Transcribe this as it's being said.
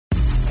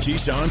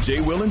Keyshawn,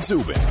 J. Will, and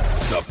Zubin,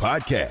 the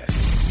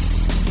podcast.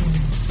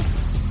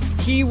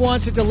 Key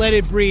wants it to let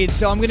it breathe,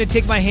 so I'm going to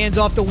take my hands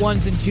off the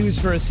ones and twos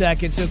for a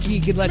second so Key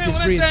can let this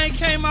breathe. When that thing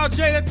came out,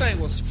 Jay, that thing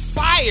was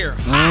fire.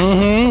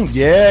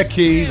 Yeah,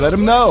 Key, let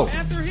him know.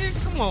 Panther hit?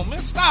 Come on,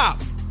 man, stop.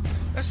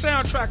 That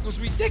soundtrack was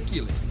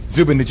ridiculous.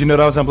 Zubin, did you know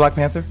that was on Black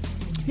Panther?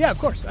 Yeah, of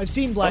course. I've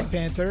seen Black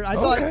Panther. I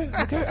thought.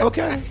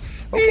 Okay.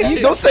 You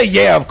don't say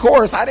yeah, of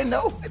course. I didn't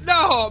know.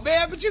 No,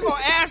 man, but you're going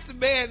to ask the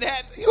man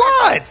that.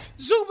 What?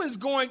 Zubin's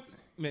going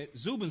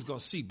to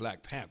see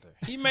Black Panther.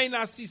 He may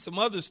not see some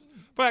others.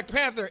 Black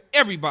Panther,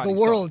 everybody The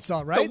world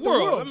saw, right? The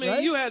world.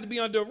 right? You had to be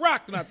under a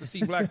rock not to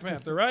see Black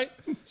Panther, right?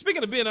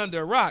 Speaking of being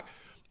under a rock,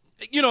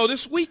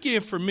 this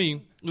weekend for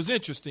me was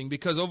interesting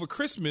because over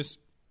Christmas,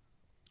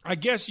 I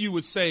guess you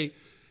would say,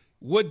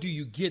 what do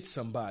you get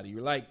somebody?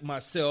 Like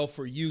myself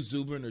or you,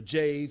 Zubin, or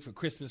Jay, for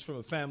Christmas from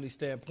a family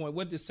standpoint?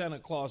 What did Santa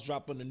Claus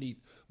drop underneath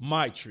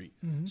my tree?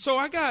 Mm-hmm. So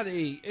I got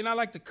and I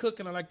like to cook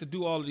and I like to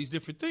do all of these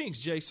different things,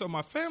 Jay. So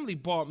my family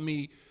bought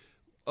me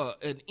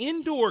an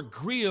indoor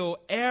grill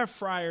air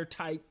fryer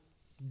type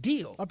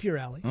deal. Up your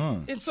alley.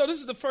 And so this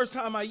is the first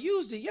time I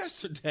used it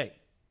yesterday.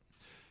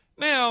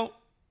 Now,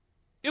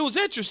 it was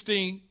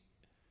interesting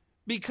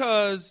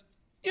because,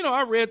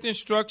 I read the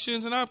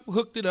instructions and I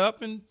hooked it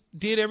up and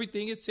did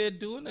everything it said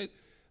do. And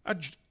I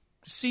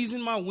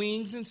seasoned my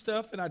wings and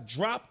stuff and I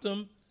dropped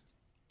them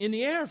in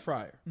the air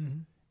fryer. Mm-hmm.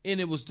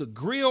 And it was the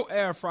grill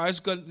air fryer.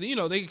 It's gonna,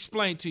 they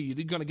explained to you,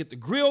 you're going to get the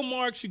grill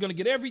marks, you're going to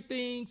get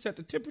everything, set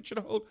the temperature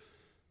to hold.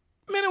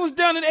 Man, it was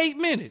done in 8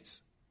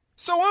 minutes.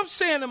 So I'm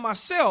saying to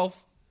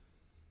myself,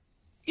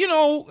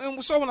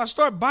 and so when I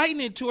started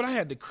biting into it, I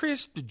had the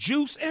crisp, the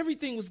juice,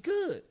 everything was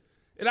good.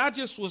 And I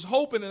just was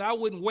hoping that I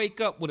wouldn't wake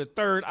up with a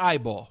third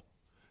eyeball,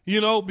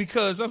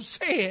 because I'm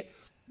saying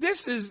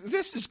this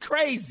is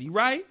crazy,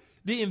 right?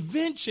 The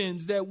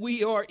inventions that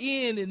we are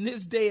in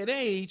this day and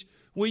age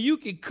where you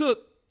can cook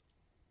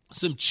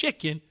some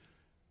chicken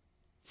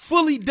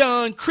fully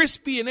done,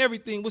 crispy and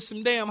everything with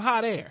some damn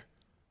hot air.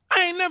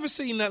 I ain't never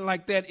seen nothing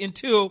like that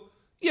until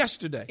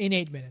yesterday. In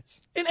 8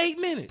 minutes.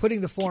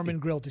 Putting the Foreman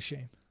grill to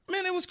shame.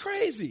 Man, it was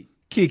crazy.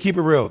 Key, keep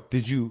it real.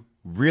 Did you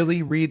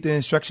really read the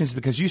instructions?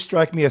 Because you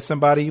strike me as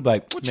somebody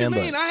like, what you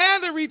mean? I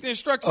had to read the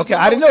instructions. Okay,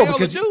 I didn't know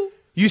because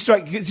you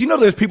strike. Because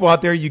there's people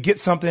out there. You get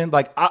something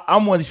like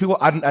I'm one of these people.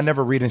 I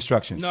never read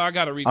instructions. No, I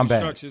got to read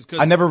instructions.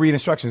 I never read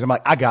instructions. I'm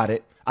like, I got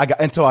it.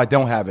 Until I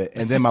don't have it,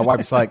 and then my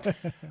wife's like,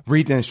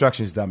 read the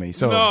instructions, dummy.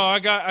 So no, I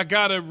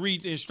got to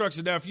read the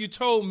instructions. Now, if you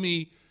told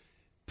me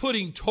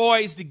putting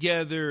toys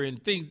together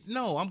and things,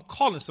 no, I'm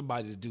calling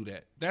somebody to do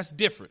that. That's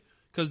different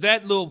because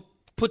that little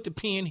put the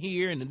pin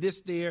here and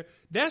this there,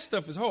 that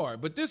stuff is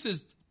hard. But this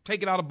is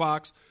take it out of the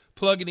box,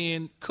 plug it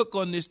in, cook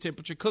on this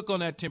temperature, cook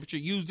on that temperature,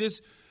 use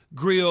this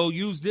grill,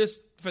 use this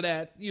for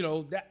that.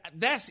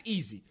 That's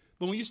easy.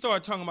 But when you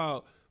start talking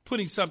about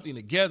putting something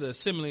together,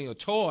 assembling a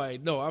toy,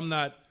 no, I'm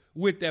not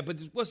with that. But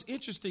what's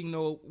interesting,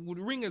 though,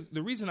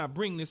 the reason I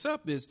bring this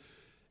up is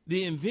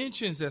the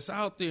inventions that's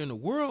out there in the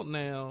world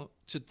now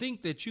to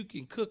think that you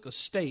can cook a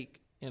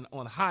steak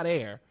on hot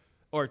air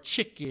or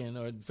chicken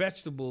or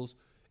vegetables,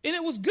 and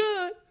it was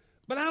good,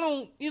 but I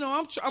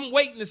don't, I'm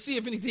waiting to see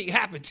if anything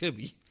happened to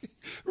me,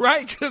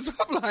 right? Because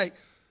I'm like,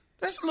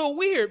 that's a little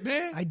weird,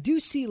 man. I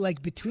do see,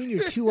 like, between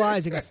your two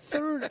eyes, like a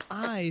third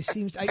eye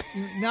seems.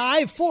 Now I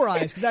have 4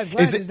 eyes because I have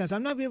glasses now, so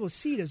I'm not able to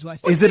see it as well.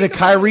 Is it a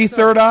Kyrie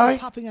third eye?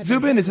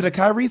 Zubin, is it a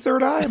Kyrie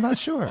third eye? I'm not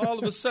sure. All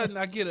of a sudden,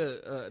 I get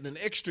an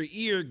extra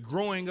ear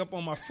growing up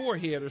on my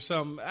forehead or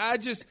something. I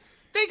just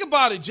think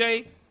about it,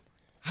 Jay.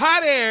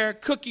 Hot air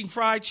cooking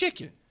fried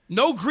chicken,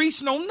 no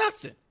grease, no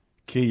nothing.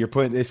 Key,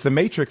 it's the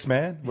Matrix,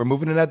 man. We're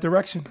moving in that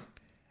direction.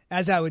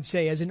 As I would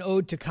say, as an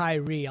ode to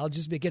Kyrie, I'll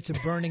just get some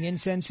burning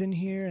incense in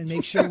here and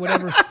make sure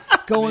whatever's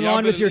going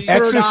on with your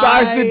third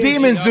exercise eye. The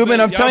demons, Zubin.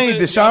 I'm telling you,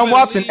 Deshaun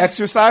Watson,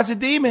 exercise the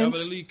demons. Y'all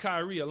better leave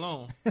Kyrie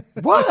alone.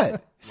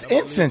 What? It's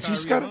incense. You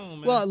just got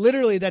to. Well,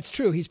 literally, that's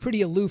true. He's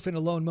pretty aloof and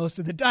alone most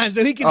of the time,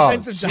 so he can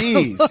spend some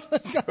time.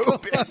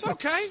 That's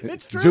okay.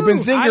 It's true. Zubin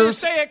Zingers. I didn't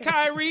say it,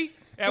 Kyrie.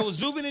 That was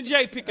Zubin and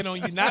Jay picking on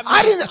you, not me.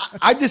 I didn't.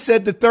 I just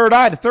said the third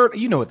eye.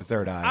 You know what the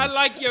third eye is. I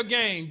like your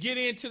game. Get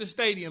into the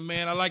stadium,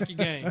 man. I like your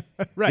game.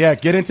 Right. Yeah,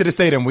 get into the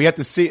stadium. We have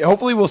to see.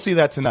 Hopefully, we'll see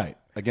that tonight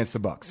against the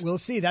Bucks. We'll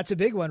see. That's a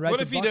big one, right?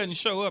 What if he doesn't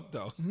show up,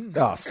 though?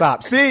 Oh,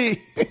 stop.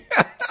 See?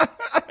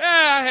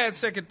 I had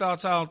second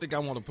thoughts. I don't think I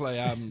want to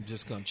play. I'm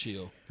just going to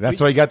chill. That's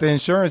why he got the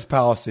insurance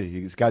policy.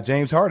 He's got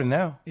James Harden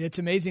now. It's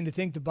amazing to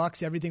think the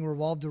Bucks, everything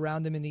revolved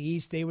around them in the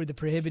East. They were the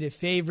prohibitive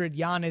favorite.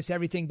 Giannis,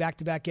 everything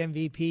back-to-back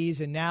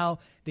MVPs, and now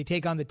they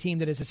take on the team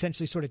that has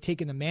essentially sort of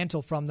taken the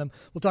mantle from them.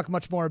 We'll talk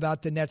much more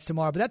about the Nets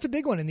tomorrow, but that's a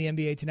big one in the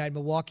NBA tonight.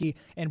 Milwaukee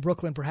and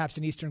Brooklyn, perhaps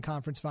an Eastern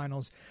Conference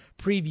Finals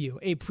preview.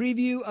 A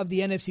preview of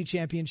the NFC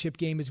Championship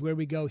game is where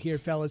we go here,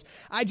 fellas.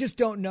 I just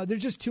don't know.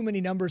 There's just too many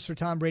numbers for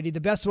Tom Brady.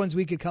 The best ones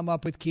we could come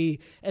up with,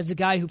 Key, as a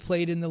guy who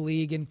played in the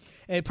league, and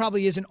it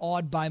probably isn't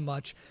awed by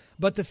much.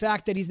 But the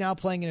fact that he's now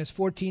playing in his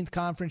 14th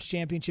conference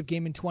championship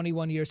game in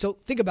 21 years. So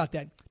think about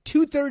that.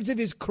 2/3 of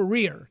his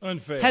career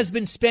has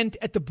been spent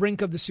at the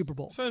brink of the Super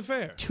Bowl. It's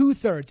unfair.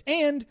 2/3.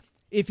 And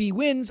If he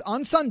wins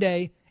on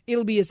Sunday,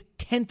 it'll be his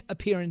 10th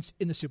appearance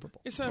in the Super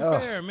Bowl. It's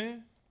unfair,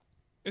 man.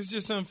 It's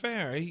just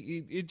unfair.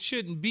 It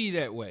shouldn't be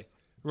that way,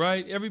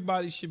 right?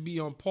 Everybody should be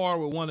on par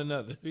with one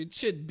another. It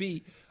should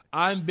be,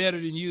 I'm better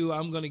than you.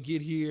 I'm going to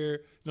get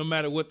here no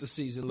matter what the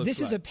season looks like.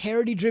 This is a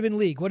parity-driven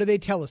league. What do they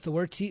tell us? The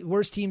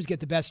worst teams get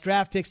the best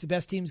draft picks. The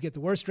best teams get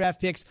the worst draft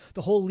picks.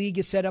 The whole league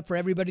is set up for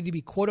everybody to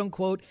be,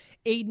 quote-unquote,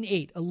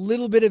 8-8, a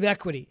little bit of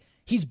equity.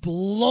 He's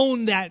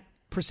blown that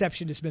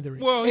perception to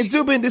smithereens. Well, and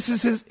Zubin, this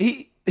is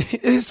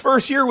his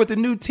first year with a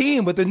new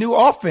team, with a new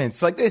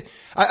offense. Like,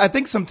 I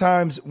think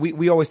sometimes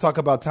we always talk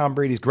about Tom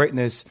Brady's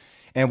greatness,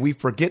 and we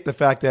forget the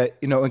fact that,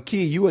 and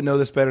Key, you would know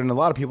this better than a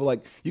lot of people.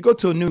 Like, you go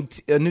to a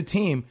new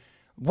team,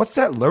 what's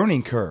that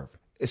learning curve?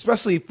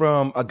 Especially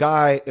from a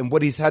guy and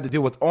what he's had to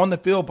deal with on the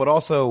field, but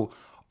also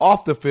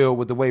off the field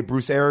with the way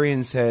Bruce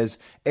Arians has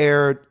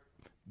aired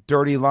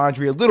dirty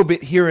laundry a little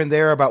bit here and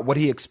there about what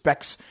he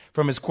expects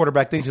from his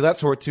quarterback, things of that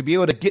sort, to be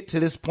able to get to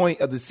this point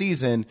of the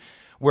season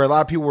where a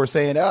lot of people were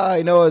saying,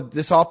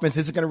 this offense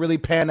isn't going to really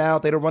pan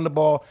out. They don't run the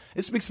ball.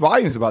 It speaks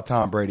volumes about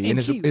Tom Brady and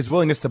his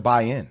willingness to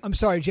buy in. I'm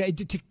sorry, Jay.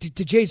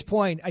 To Jay's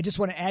point, I just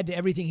want to add to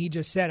everything he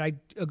just said. I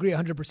agree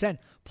 100%.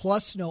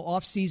 Plus, no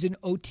offseason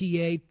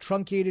OTA,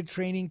 truncated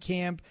training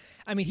camp.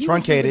 I mean,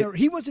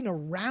 he wasn't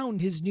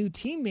around his new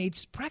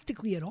teammates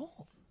practically at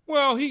all.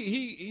 Well,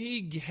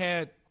 he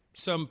had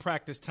some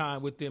practice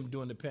time with them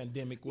during the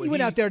pandemic. He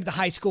went out there to the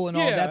high school and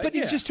all that, but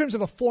in just terms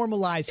of a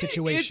formalized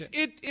situation.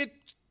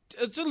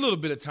 It's a little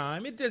bit of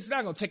time. It's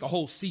not going to take a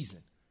whole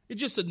season.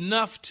 It's just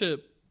enough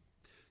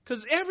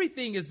because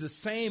everything is the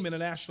same in the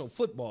National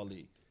Football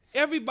League.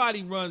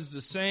 Everybody runs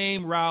the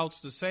same routes,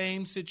 the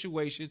same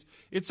situations.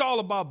 It's all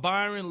about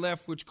Byron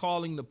Leftwich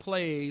calling the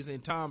plays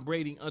and Tom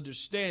Brady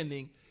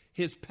understanding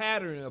his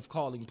pattern of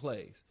calling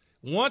plays.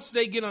 Once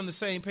they get on the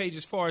same page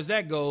as far as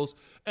that goes,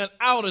 an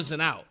out is an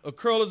out. A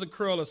curl is a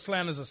curl, a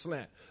slant is a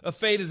slant. A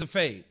fade is a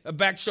fade. A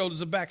back shoulder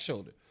is a back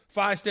shoulder.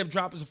 5-step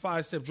drop is a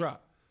 5-step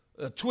drop.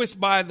 A twist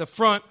by the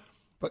front,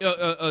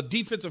 a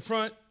defensive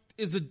front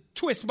is a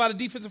twist by the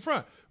defensive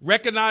front.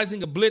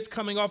 Recognizing a blitz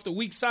coming off the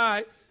weak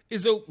side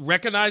is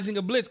recognizing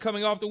a blitz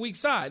coming off the weak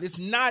side. It's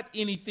not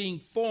anything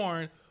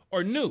foreign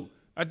or new.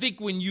 I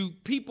think when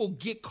people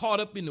get caught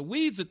up in the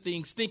weeds of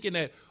things thinking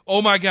that,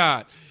 oh, my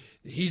God,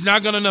 he's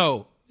not going to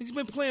know. He's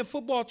been playing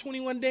football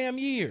 21 damn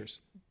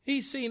years.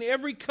 He's seen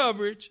every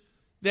coverage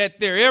that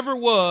there ever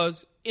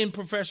was in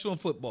professional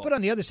football. But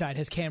on the other side,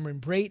 has Cameron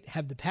Brate,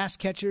 have the pass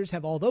catchers,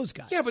 have all those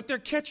guys. Yeah, but they're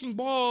catching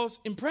balls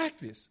in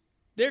practice.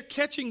 They're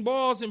catching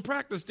balls in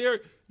practice.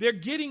 They're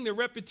getting the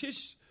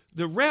repetition,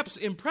 the reps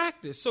in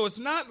practice. So it's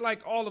not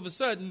like all of a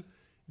sudden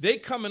they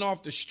coming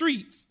off the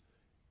streets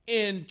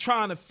and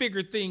trying to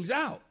figure things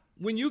out.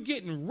 When you're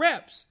getting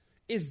reps,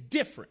 it's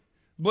different.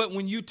 But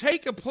when you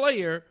take a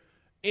player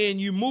and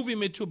you move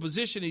him into a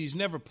position that he's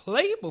never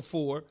played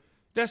before,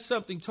 that's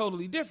something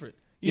totally different.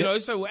 You know, they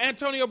say, well,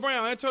 Antonio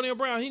Brown,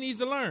 he needs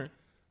to learn.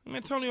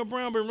 Antonio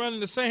Brown been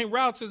running the same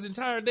routes his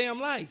entire damn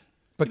life.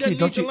 But he doesn't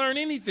need to learn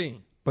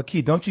anything. But,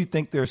 Key, don't you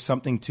think there's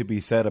something to be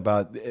said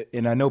about,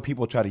 and I know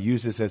people try to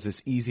use this as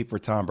it's easy for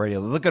Tom Brady.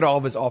 Look at all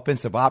of his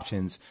offensive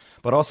options,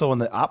 but also on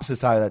the opposite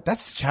side of that,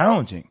 that's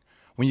challenging.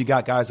 When you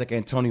got guys like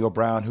Antonio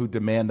Brown who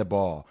demand the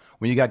ball,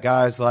 when you got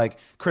guys like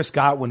Chris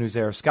Godwin who's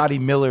there, Scotty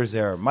Miller's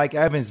there, Mike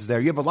Evans is there,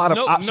 you have a lot of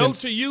options. Note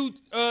to you,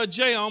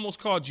 Jay, I almost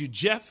called you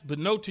Jeff, but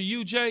note to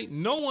you, Jay,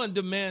 no one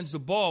demands the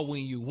ball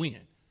when you win.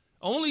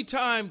 Only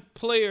time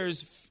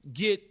players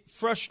get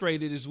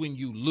frustrated is when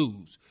you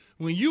lose.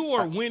 When you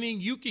are winning,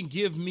 you can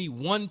give me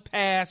one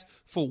pass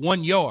for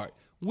 1 yard.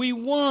 We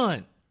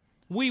won.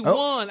 We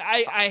won.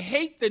 I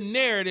hate the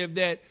narrative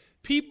that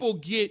people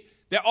get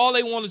that all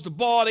they want is the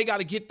ball. They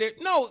got to get there.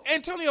 No,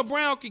 Antonio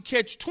Brown can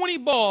catch 20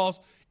 balls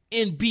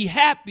and be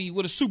happy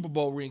with a Super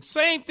Bowl ring.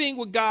 Same thing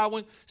with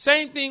Godwin.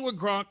 Same thing with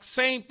Gronk.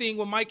 Same thing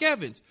with Mike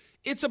Evans.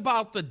 It's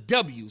about the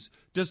W's.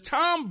 Does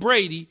Tom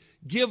Brady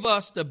give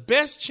us the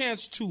best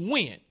chance to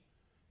win?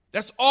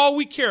 That's all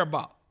we care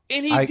about.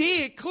 And he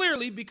did,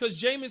 clearly, because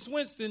Jameis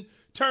Winston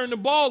turned the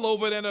ball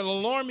over at an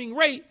alarming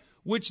rate,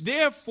 which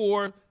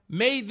therefore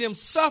made them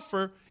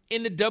suffer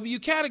in the W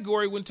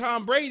category. When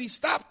Tom Brady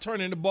stopped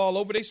turning the ball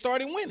over, they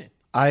started winning.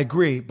 I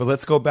agree, but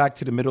let's go back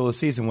to the middle of the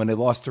season when they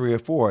lost 3 or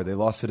 4. They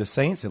lost to the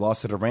Saints, they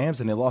lost to the Rams,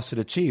 and they lost to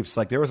the Chiefs.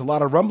 Like, there was a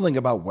lot of rumbling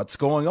about what's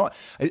going on.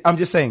 I'm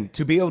just saying,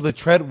 to be able to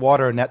tread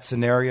water in that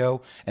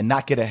scenario and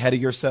not get ahead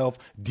of yourself,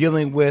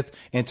 dealing with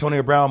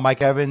Antonio Brown,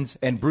 Mike Evans,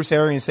 and Bruce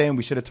Arians saying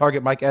we should have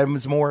targeted Mike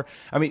Evans more.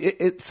 I mean,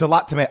 it's a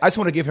lot to make. I just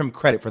want to give him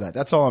credit for that.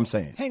 That's all I'm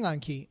saying. Hang on,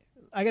 Key.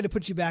 I got to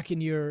put you back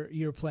in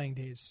your playing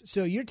days.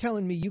 So you're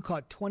telling me you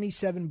caught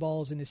 27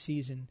 balls in a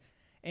season,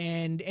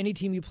 and any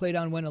team you played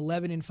on went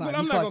 11-5. But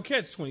I'm not going to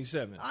catch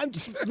 27.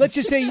 Let's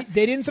just say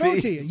they didn't throw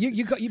it to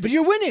you. But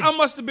you're winning. I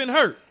must have been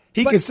hurt.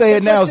 He can say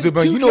it now,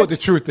 Zubin. You know what the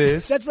truth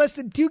is. That's less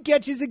than 2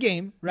 catches a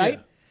game, right?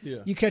 Yeah.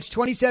 You catch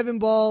 27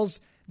 balls.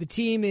 The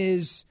team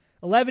is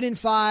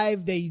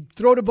 11-5. They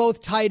throw to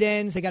both tight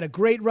ends. They got a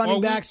great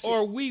running backs.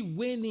 Are we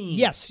winning?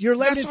 Yes, you're 11-5.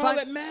 That's all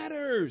that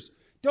matters.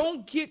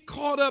 Don't get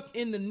caught up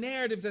in the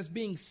narrative that's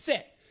being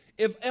set.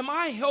 Am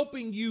I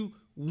helping you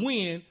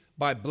win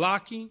by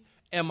blocking?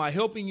 Am I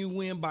helping you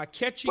win by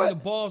catching the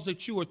balls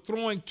that you are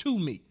throwing to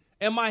me?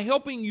 Am I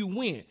helping you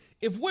win?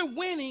 If we're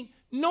winning,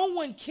 no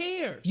one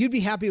cares. You'd be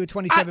happy with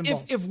 27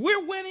 balls. If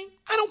we're winning,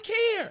 I don't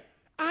care.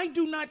 I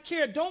do not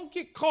care. Don't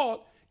get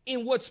caught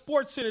in what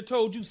SportsCenter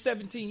told you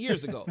 17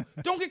 years ago.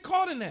 Don't get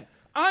caught in that.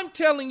 I'm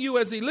telling you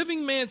as a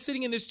living man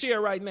sitting in this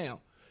chair right now.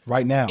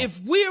 Right now.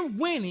 If we're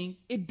winning,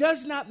 it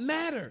does not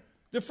matter.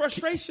 The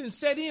frustration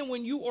set in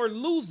when you are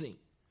losing.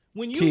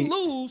 When you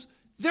lose,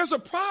 there's a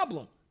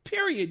problem,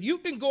 period. You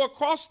can go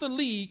across the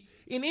league,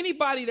 and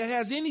anybody that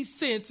has any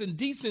sense and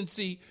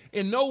decency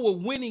and know what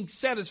winning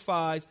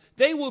satisfies,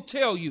 they will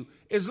tell you,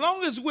 as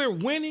long as we're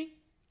winning,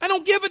 I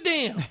don't give a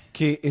damn.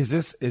 Key, is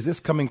this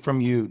coming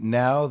from you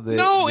now?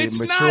 No, it's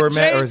not,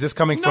 Jay. Or is this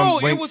coming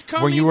from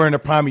when you were in the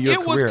prime of your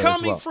career? It was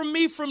coming from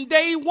me from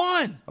day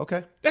one.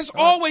 Okay. That's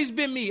always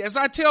been me. As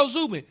I tell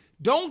Zubin,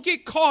 don't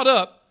get caught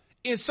up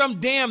in some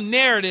damn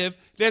narrative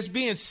that's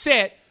being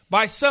set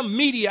by some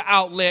media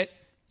outlet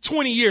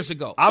 20 years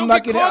ago. I'm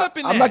not getting caught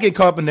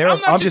up in there. I'm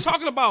not just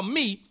talking about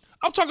me.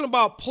 I'm talking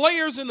about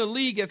players in the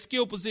league at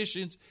skill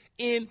positions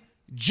in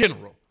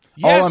general.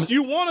 Yes,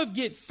 you want to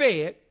get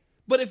fed.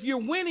 But if you're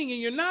winning and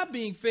you're not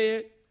being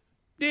fed,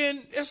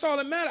 then that's all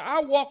that matters.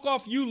 I walk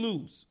off, you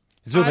lose.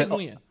 Zubin, I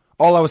win.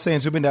 All I was saying,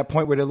 Zubin, that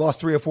point where they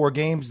lost 3 or 4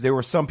 games, there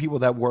were some people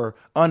that were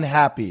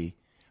unhappy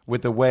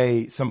with the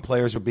way some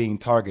players were being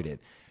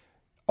targeted.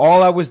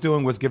 All I was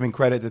doing was giving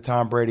credit to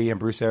Tom Brady and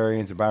Bruce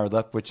Arians and Byron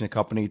Leftwich and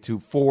company to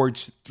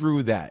forge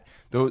through that.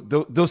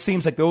 Those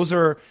seems like those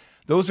are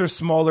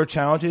smaller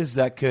challenges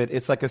that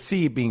it's like a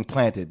seed being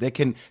planted. They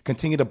can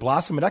continue to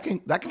blossom,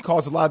 and that can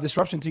cause a lot of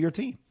disruption to your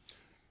team.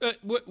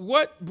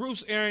 What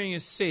Bruce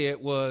Arians said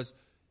was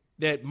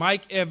that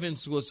Mike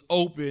Evans was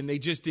open. They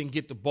just didn't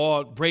get the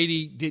ball.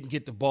 Brady didn't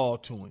get the ball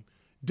to him.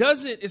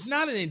 It's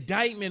not an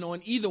indictment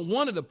on either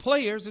one of the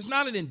players. It's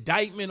not an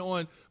indictment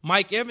on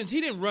Mike Evans. He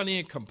didn't run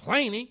in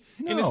complaining.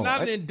 And it's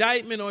not an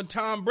indictment on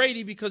Tom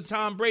Brady because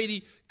Tom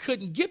Brady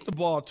couldn't get the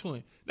ball to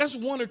him. That's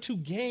 1 or 2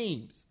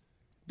 games.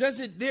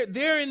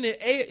 They're in the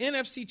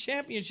NFC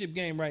Championship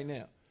game right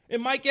now.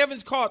 And Mike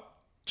Evans caught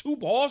 2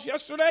 balls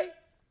yesterday.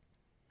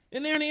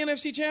 And they're in the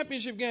NFC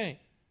Championship game.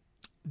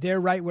 They're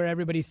right where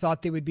everybody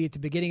thought they would be at the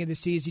beginning of the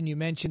season. You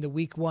mentioned the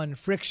week 1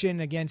 friction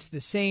against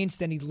the Saints.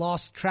 Then he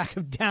lost track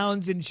of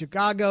downs in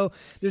Chicago.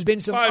 There's been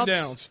some 5 ups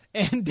downs.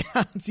 And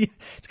downs.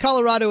 It's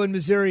Colorado and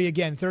Missouri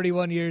again,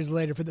 31 years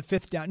later for the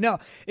 5th down. No,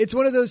 it's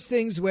one of those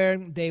things where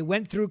they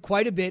went through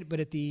quite a bit.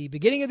 But at the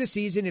beginning of the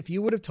season, if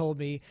you would have told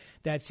me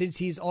that since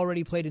he's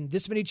already played in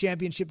this many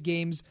championship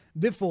games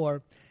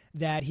before,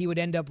 that he would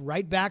end up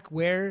right back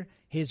where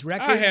his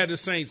record. I had the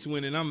Saints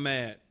winning. I'm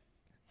mad.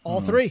 All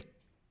 3.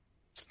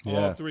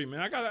 Yeah. All 3,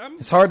 man.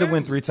 It's hard to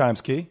win 3 times,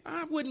 Key.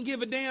 I wouldn't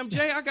give a damn,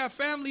 Jay. I got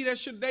family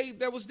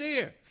that was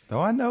there. Oh,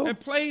 I know. And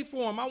played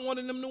for him. I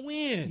wanted them to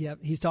win.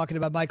 Yep, he's talking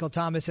about Michael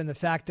Thomas and the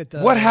fact that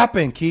What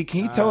happened, Key?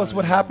 Can you tell us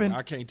what happened?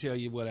 I can't tell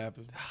you what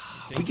happened.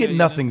 We get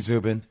nothing,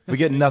 Zubin. We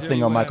get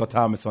nothing on Michael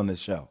Thomas on this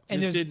show.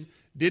 And just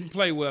didn't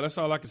play well. That's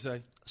all I can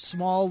say.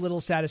 Small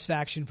little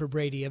satisfaction for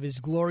Brady of his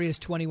glorious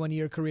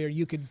 21-year career.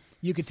 You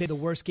could say the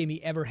worst game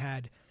he ever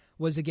had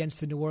was against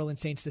the New Orleans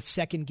Saints, the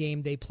second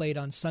game they played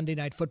on Sunday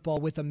Night Football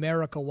with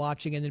America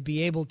watching, and then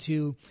be able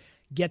to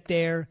get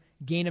there,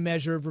 gain a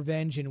measure of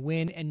revenge, and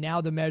win. And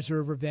now the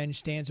measure of revenge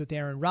stands with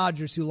Aaron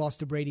Rodgers, who lost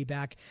to Brady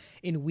back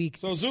in week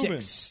 6.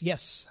 Zubin,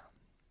 yes.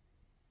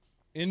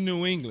 In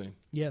New England,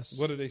 yes.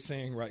 What are they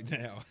saying right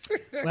now?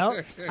 Well,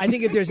 I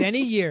think if there's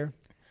any year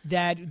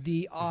that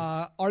the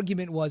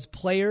argument was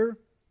player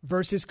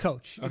versus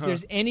coach, if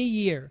there's any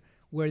year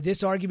where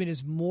this argument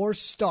is more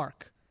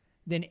stark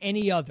than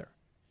any other,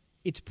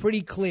 it's pretty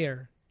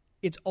clear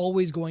it's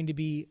always going to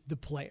be the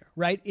player,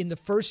 right? In the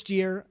first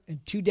year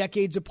and 2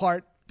 decades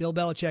apart, Bill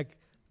Belichick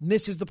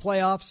misses the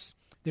playoffs.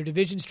 Their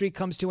division streak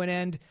comes to an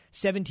end.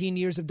 17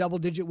 years of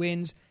double-digit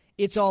wins.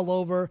 It's all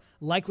over.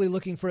 Likely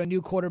looking for a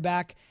new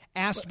quarterback.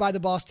 Asked by the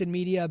Boston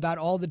media about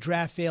all the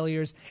draft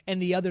failures,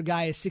 and the other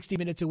guy is 60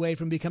 minutes away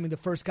from becoming the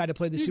first guy to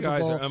play the Super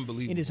Bowl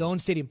in his own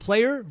stadium.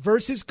 Player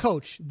versus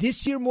coach,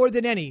 this year more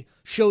than any,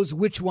 shows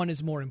which one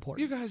is more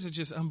important. You guys are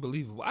just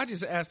unbelievable. I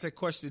just asked that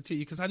question to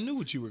you because I knew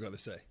what you were going to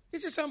say.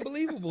 It's just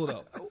unbelievable,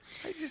 though.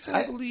 It's just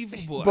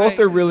unbelievable. Both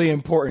are really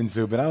important,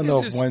 Zubin. I don't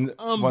know if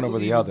one over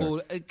the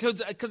other.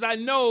 Because I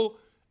know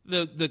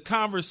the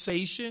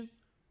conversation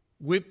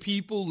with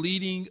people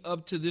leading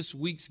up to this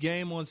week's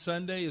game on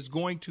Sunday is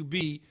going to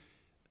be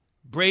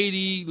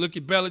Brady, look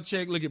at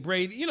Belichick, look at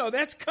Brady. You know,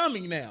 that's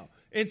coming now.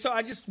 And so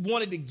I just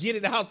wanted to get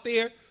it out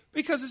there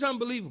because it's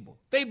unbelievable.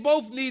 They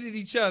both needed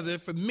each other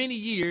for many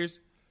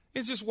years.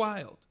 It's just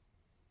wild.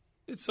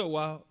 It's so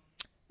wild.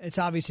 It's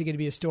obviously going to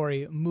be a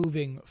story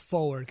moving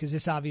forward because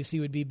this obviously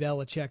would be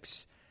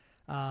Belichick's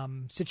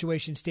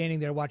situation standing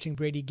there watching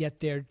Brady get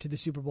there to the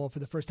Super Bowl for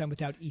the first time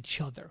without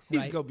each other. He's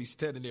right? going to be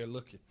standing there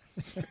looking.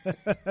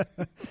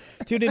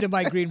 Tune into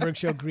Mike Greenberg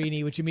Show,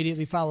 Greeny, which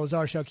immediately follows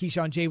our show,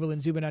 Keyshawn, J. Will,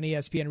 and Zubin on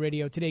ESPN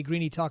Radio. Today,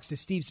 Greeny talks to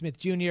Steve Smith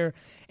Jr.,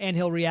 and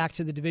he'll react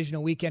to the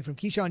divisional weekend from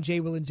Keyshawn, J.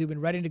 Will, and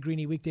Zubin right into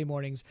Greeny weekday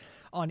mornings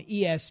on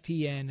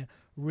ESPN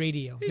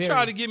Radio. He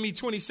tried to give me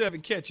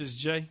 27 catches,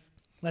 Jay.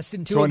 Less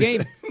than 2 a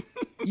game.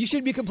 You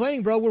should be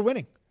complaining, bro. We're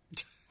winning.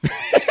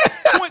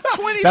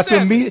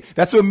 27.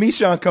 That's when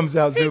Keyshawn comes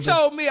out, Zubin. He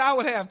told me I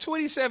would have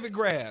 27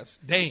 grabs.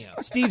 Damn.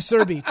 Steve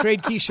Serby,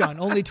 trade Keyshawn,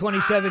 only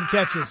 27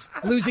 catches,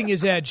 losing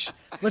his edge.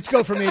 Let's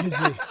go from A to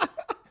Z.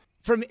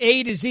 From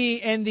A to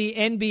Z and the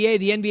NBA.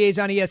 The NBA is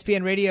on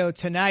ESPN Radio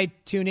tonight.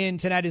 Tune in.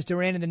 Tonight is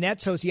Durant and the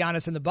Nets host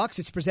Giannis and the Bucks.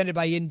 It's presented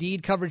by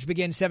Indeed. Coverage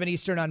begins 7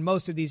 Eastern on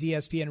most of these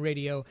ESPN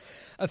Radio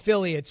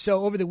affiliates.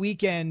 So over the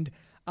weekend,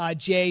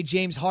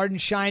 James Harden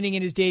shining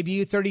in his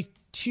debut,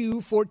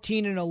 32,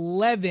 14, and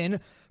 11.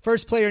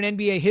 First player in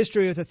NBA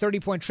history with a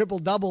 30-point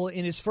triple-double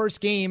in his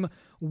first game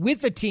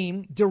with the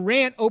team.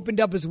 Durant opened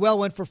up as well,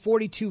 went for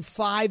 42,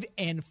 5,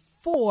 and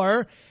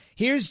 4.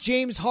 Here's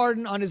James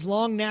Harden on his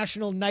long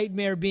national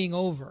nightmare being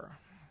over.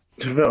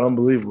 It felt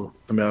unbelievable.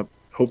 I mean, I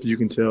hope you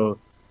can tell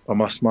by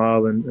my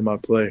smile and my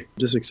play.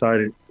 Just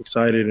excited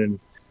and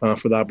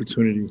for the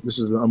opportunity. This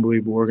is an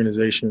unbelievable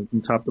organization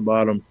from top to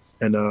bottom.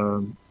 And,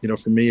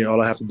 for me,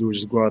 all I have to do is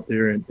just go out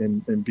there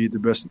and be the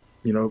best,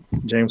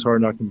 James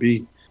Harden I can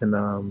be.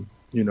 And,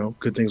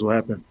 good things will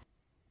happen.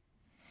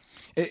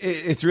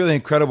 It's really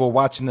incredible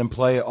watching them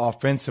play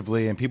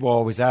offensively. And people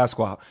always ask,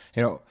 well,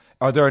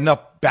 are there enough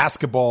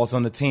basketballs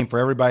on the team for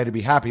everybody to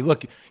be happy?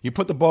 Look, you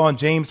put the ball in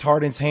James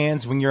Harden's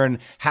hands when you're in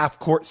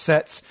half-court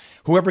sets.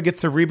 Whoever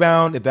gets the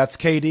rebound, if that's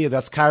KD, if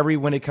that's Kyrie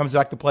when it comes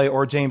back to play,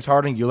 or James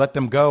Harden, you let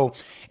them go.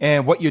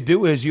 And what you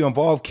do is you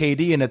involve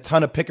KD in a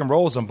ton of pick and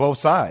rolls on both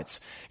sides.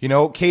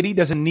 KD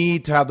doesn't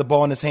need to have the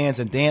ball in his hands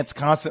and dance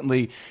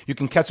constantly. You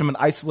can catch him in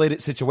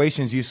isolated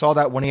situations. You saw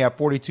that when he had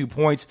 42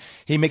 points.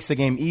 He makes the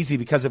game easy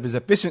because of his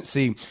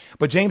efficiency.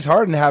 But James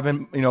Harden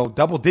having,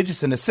 double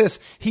digits in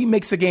assists, he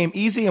makes the game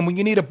easy. And when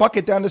you need a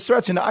bucket down the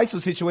stretch in the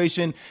ISO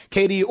situation,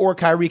 KD or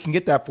Kyrie can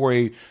get that for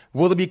you.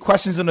 Will there be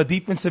questions on the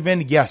defensive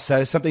end? Yes,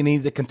 that is something they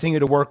need to continue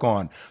to work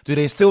on. Do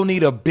they still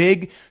need a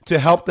big to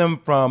help them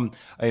from,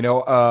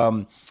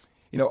 an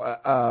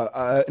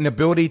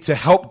ability to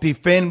help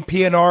defend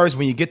PNRs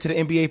when you get to the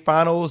NBA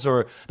Finals,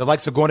 or the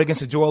likes of going against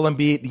the Joel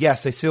Embiid?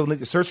 Yes, they still need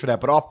to search for that.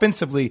 But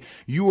offensively,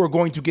 you are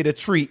going to get a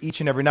treat each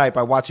and every night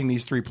by watching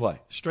these three play.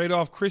 Straight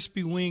off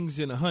crispy wings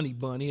and a honey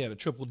bun, he had a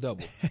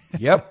triple-double.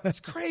 Yep. That's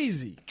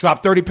crazy.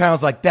 Drop 30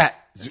 pounds like that.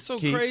 It's so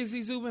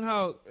crazy, Zubin,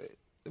 how –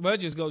 but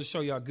it just goes to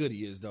show you how good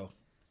he is, though.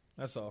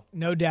 That's all.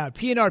 No doubt.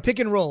 PNR, pick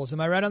and rolls.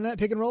 Am I right on that?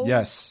 Pick and rolls?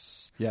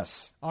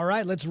 Yes. All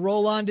right, let's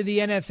roll on to the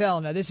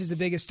NFL. Now, this is the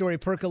biggest story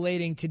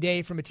percolating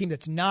today from a team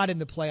that's not in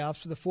the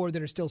playoffs, for the four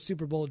that are still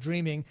Super Bowl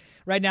dreaming.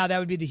 Right now, that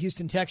would be the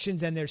Houston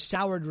Texans and their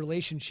soured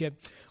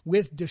relationship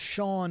with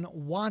Deshaun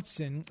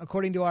Watson.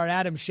 According to our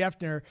Adam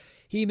Schefter,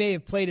 he may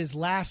have played his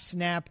last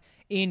snap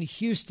in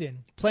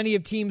Houston. Plenty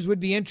of teams would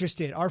be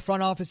interested. Our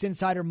front office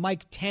insider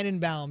Mike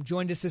Tannenbaum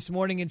joined us this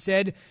morning and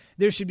said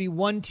there should be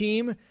one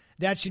team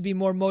that should be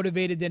more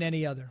motivated than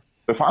any other.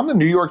 If I'm the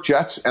New York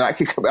Jets and I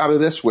could come out of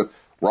this with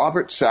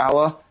Robert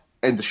Saleh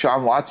and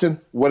Deshaun Watson,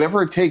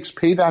 whatever it takes,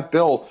 pay that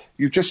bill.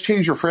 You've just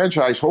changed your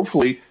franchise,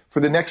 hopefully, for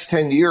the next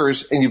 10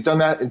 years, and you've done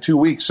that in 2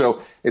 weeks.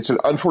 So it's an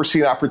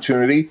unforeseen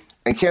opportunity.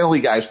 And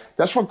candidly, guys,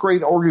 that's what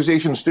great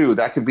organizations do.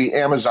 That could be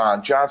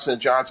Amazon, Johnson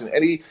 & Johnson,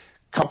 any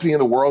company in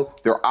the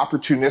world. They're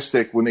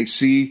opportunistic when they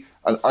see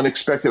an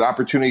unexpected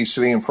opportunity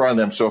sitting in front of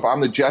them. So if I'm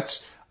the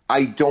Jets,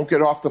 I don't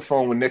get off the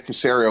phone with Nick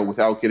Caserio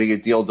without getting a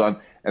deal done.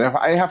 And if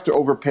I have to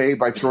overpay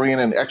by throwing in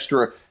an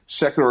extra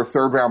second or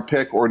third round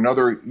pick or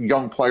another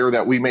young player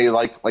that we may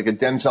like a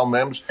Denzel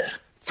Mims,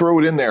 throw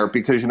it in there,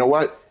 because you know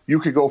what? You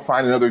could go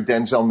find another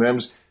Denzel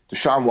Mims.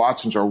 Deshaun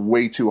Watsons are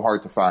way too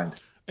hard to find.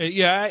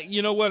 Yeah,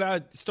 you know what?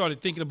 I started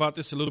thinking about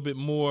this a little bit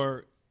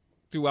more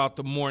throughout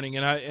the morning,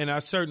 and I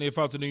certainly, if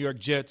I was the New York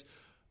Jets,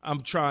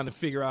 I'm trying to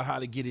figure out how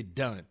to get it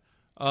done.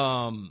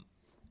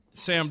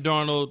 Sam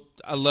Darnold,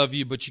 I love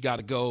you, but you got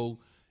to go.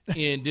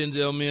 And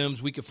Denzel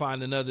Mims, we could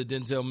find another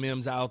Denzel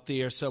Mims out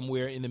there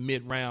somewhere in the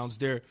mid-rounds.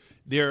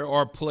 There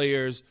are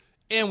players,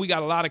 and we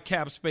got a lot of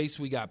cap space.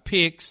 We got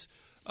picks.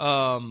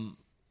 I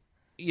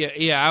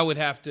would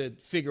have to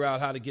figure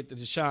out how to get the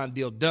Deshaun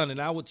deal done.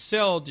 And I would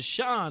sell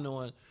Deshaun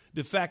on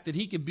the fact that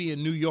he could be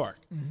in New York.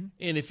 Mm-hmm.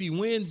 And if he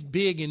wins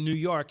big in New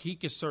York, he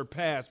could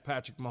surpass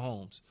Patrick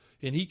Mahomes.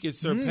 And he could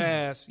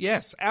surpass,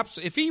 yes,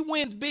 absolutely. If he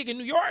wins big in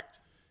New York,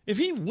 if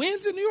he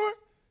wins in New York,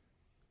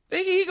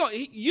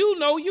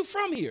 you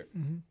from here.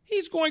 Mm-hmm.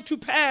 He's going to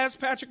pass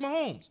Patrick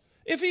Mahomes.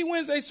 If he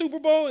wins a Super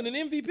Bowl and an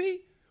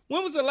MVP,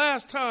 when was the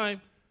last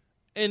time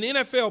an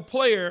NFL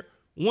player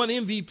won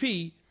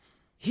MVP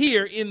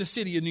here in the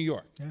city of New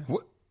York? Yeah.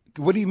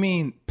 What do you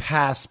mean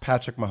pass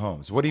Patrick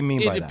Mahomes? What do you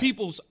mean by that? In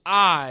people's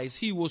eyes,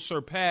 he will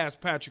surpass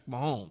Patrick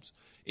Mahomes.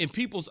 In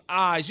people's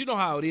eyes, you know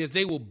how it is.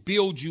 They will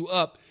build you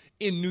up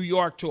in New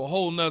York to a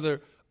whole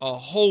nother a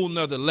whole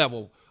nother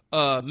level.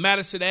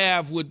 Madison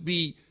Ave would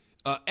be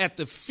at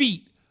the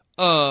feet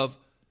of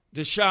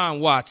Deshaun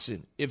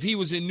Watson. If he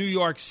was in New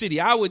York City,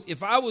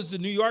 if I was the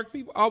New York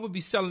people, I would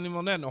be selling him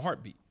on that in a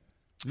heartbeat.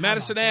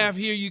 Madison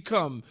Ave, here you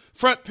come.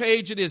 Front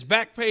page of this,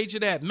 back page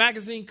of that,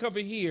 magazine cover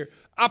here,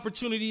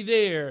 opportunity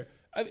there.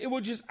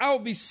 I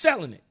would be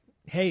selling it.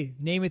 Hey,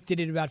 Namath did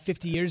it about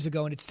 50 years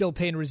ago, and it's still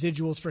paying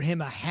residuals for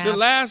him a half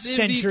MVP,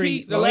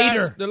 century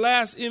later. The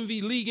last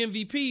league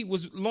MVP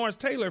was Lawrence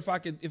Taylor,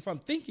 if I'm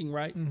thinking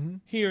right,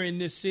 here in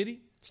this city.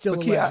 Still a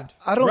legend.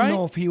 I don't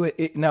know if he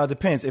would. Now, it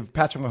depends. If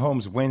Patrick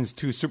Mahomes wins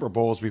 2 Super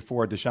Bowls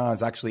before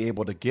Deshaun's actually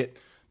able to get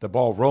the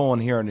ball rolling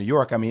here in New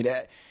York, I mean,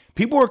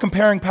 people were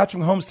comparing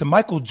Patrick Mahomes to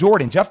Michael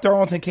Jordan. Jeff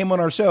Darlington came on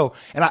our show,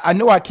 and I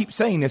know I keep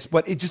saying this,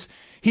 but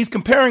he's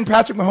comparing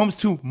Patrick Mahomes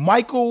to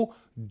Michael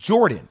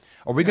Jordan.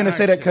 Are we going to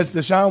say that because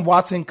Deshaun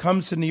Watson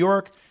comes to New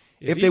York,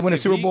 if they win a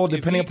Super Bowl,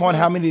 depending upon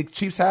how many the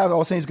Chiefs have, all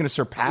of a sudden he's going to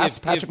surpass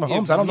Patrick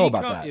Mahomes? I don't know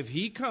about that. If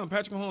he comes,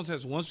 Patrick Mahomes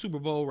has 1 Super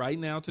Bowl right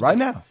now.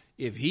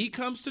 If he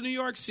comes to New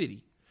York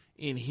City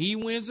and he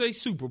wins a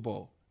Super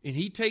Bowl and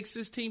he takes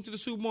his team to the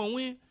Super Bowl and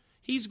win,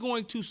 he's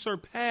going to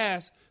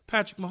surpass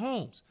Patrick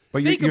Mahomes.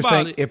 But you're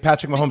saying if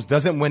Patrick Mahomes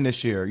doesn't win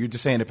this year, you're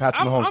just saying that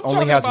Patrick Mahomes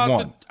only has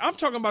 1. I'm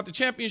talking about the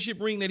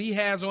championship ring that he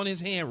has on his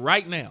hand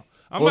right now.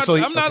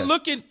 I'm not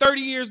looking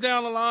 30 years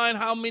down the line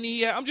how many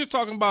he has. I'm just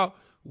talking about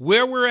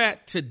where we're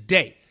at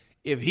today.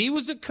 If he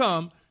was to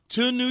come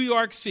to New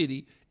York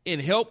City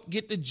and help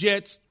get the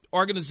Jets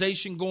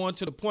organization going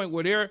to the point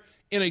where they're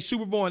in a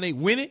Super Bowl and they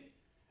win it,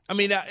 I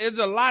mean, there's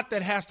a lot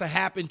that has to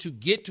happen to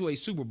get to a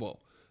Super Bowl.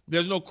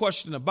 There's no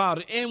question about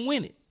it, and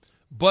win it.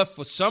 But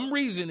for some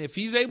reason, if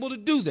he's able to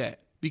do that,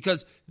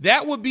 because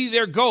that would be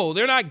their goal,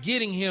 they're not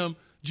getting him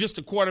just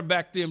to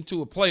quarterback them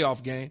to a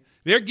playoff game.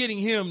 They're getting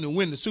him to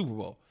win the Super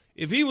Bowl.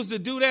 If he was to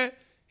do that,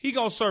 he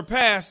would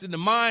surpass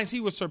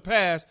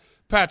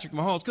Patrick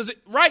Mahomes. Because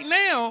right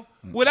now,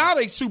 without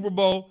a Super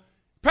Bowl,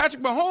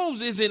 Patrick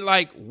Mahomes isn't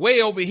like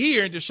way over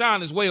here and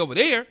Deshaun is way over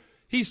there.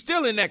 He's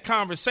still in that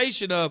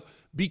conversation of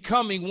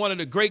becoming one of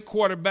the great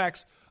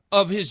quarterbacks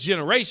of his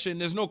generation.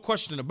 There's no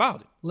question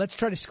about it. Let's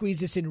try to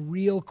squeeze this in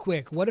real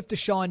quick. What if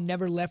Deshaun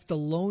never left the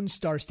Lone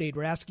Star State?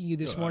 We're asking you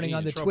this morning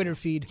on the Twitter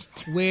feed,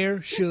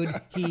 where should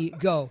he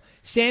go?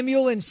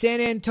 Samuel in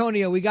San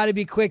Antonio, we got to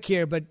be quick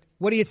here, but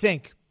what do you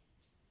think?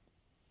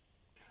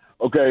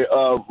 Okay,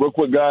 real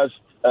quick, guys.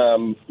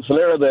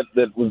 Scenario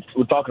that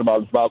we're talking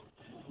about is about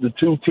the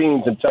 2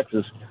 teams in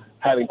Texas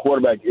having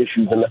quarterback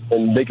issues,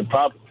 and they could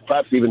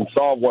perhaps even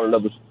solve one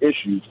another's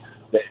issues.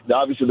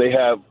 Obviously, they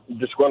have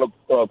disgruntled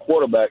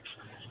quarterbacks,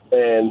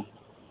 and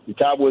the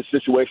Cowboys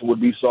situation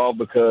would be solved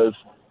because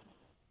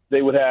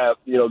they would have,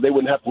 they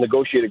wouldn't have to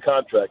negotiate a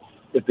contract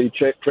if they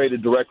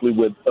traded directly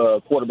with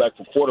quarterback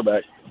to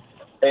quarterback.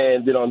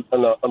 And then on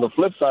the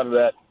flip side of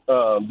that,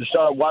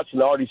 Deshaun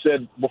Watson already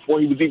said before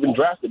he was even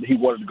drafted that he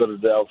wanted to go to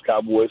the Dallas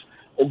Cowboys,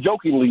 and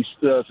jokingly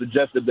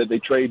suggested that they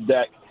trade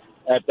Dak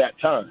at that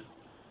time.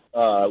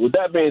 With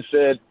that being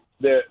said,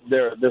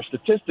 they're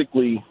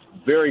statistically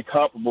very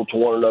comparable to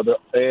one another,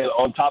 and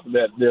on top of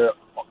that,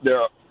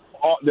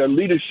 their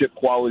leadership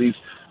qualities,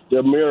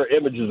 they're mirror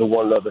images of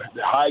one another.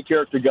 They're high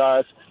character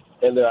guys,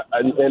 and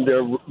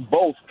they're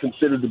both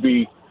considered to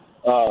be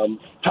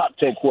top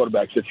 10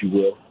 quarterbacks, if you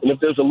will. And if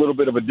there's a little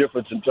bit of a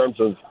difference in terms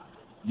of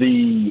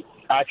the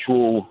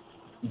actual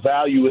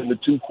value in the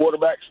 2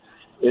 quarterbacks,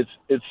 it's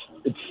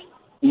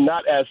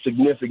not as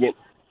significant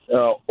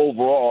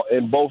overall,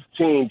 and both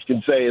teams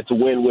can say it's a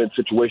win-win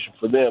situation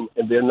for them,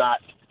 and they're not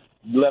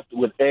left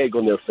with egg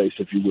on their face,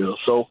 if you will.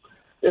 So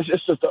it's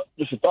just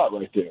a thought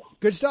right there.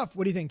 Good stuff.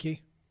 What do you think, Key?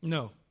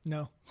 No.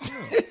 Why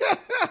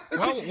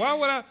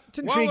would I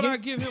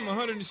give him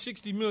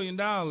 $160 million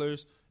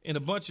and a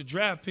bunch of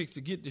draft picks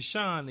to get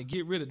Deshaun and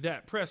get rid of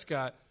Dak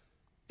Prescott?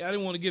 I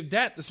didn't want to give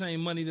Dak the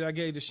same money that I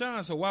gave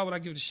Deshaun, so why would I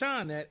give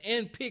Deshaun that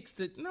and picks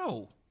that?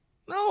 No.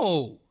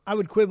 I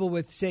would quibble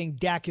with saying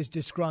Dak is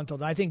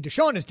disgruntled. I think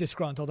Deshaun is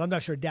disgruntled. I'm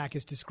not sure Dak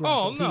is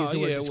disgruntled. Oh,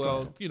 no,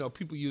 well,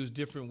 people use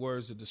different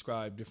words to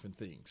describe different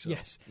things. So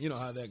yes. You know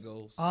how that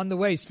goes. On the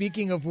way,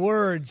 speaking of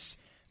words,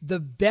 the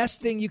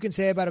best thing you can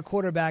say about a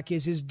quarterback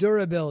is his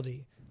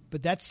durability,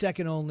 but that's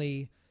second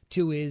only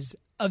to his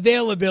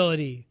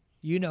availability.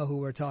 You know who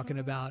we're talking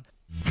about.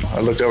 I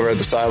looked over at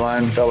the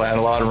sideline, felt I had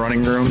a lot of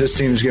running room. This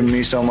team's giving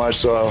me so much,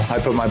 so I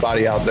put my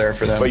body out there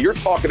for them. But you're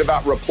talking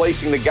about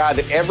replacing the guy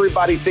that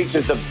everybody thinks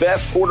is the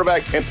best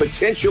quarterback and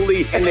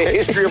potentially in the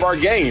history of our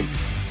game.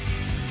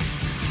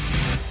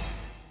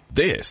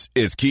 This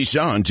is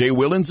Keyshawn, J.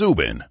 Will, and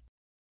Zubin.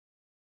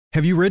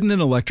 Have you ridden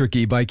an electric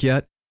e-bike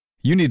yet?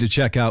 You need to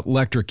check out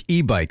Electric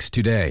E-Bikes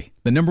today,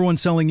 the #1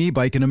 selling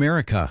e-bike in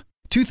America.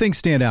 2 things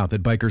stand out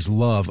that bikers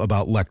love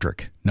about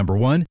Electric. Number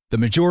 1, the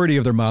majority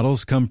of their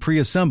models come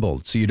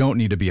pre-assembled, so you don't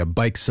need to be a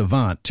bike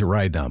savant to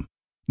ride them.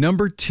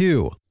 Number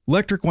 2,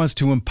 Electric wants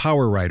to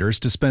empower riders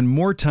to spend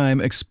more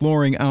time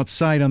exploring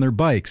outside on their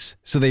bikes,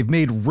 so they've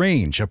made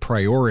range a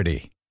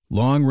priority.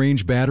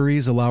 Long-range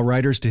batteries allow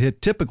riders to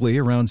hit typically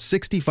around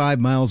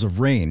 65 miles of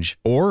range,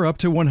 or up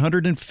to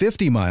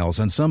 150 miles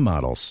on some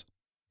models.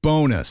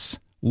 Bonus!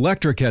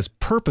 Lectric has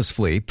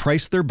purposefully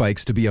priced their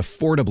bikes to be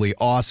affordably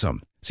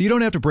awesome, so you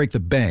don't have to break the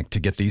bank to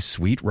get these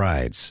sweet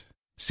rides.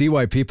 See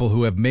why people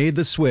who have made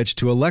the switch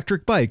to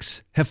electric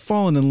bikes have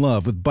fallen in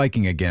love with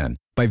biking again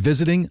by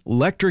visiting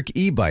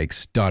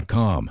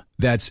lectricebikes.com.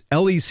 That's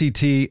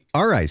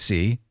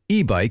LECTRIC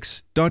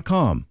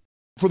ebikes.com.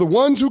 For the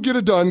ones who get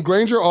it done,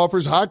 Grainger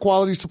offers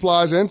high-quality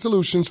supplies and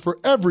solutions for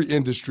every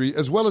industry,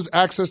 as well as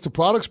access to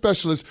product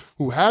specialists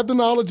who have the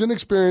knowledge and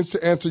experience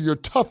to answer your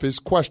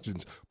toughest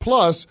questions.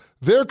 Plus,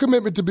 their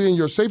commitment to being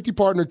your safety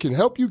partner can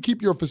help you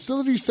keep your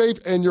facility safe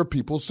and your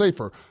people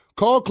safer.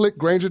 Call, click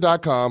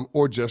Grainger.com,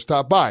 or just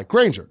stop by.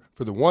 Grainger,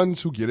 for the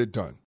ones who get it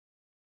done.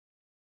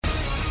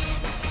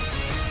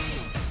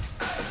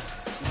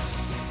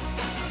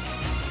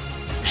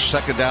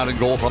 Second down and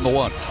goal from the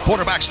 1.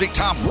 Quarterback sneak,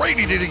 Tom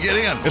Brady didn't get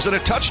in. Is it a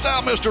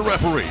touchdown, Mr.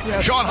 Referee?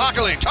 Yes. Sean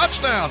Hockley,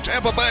 touchdown,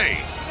 Tampa Bay.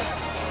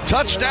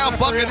 Touchdown,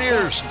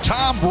 Buccaneers.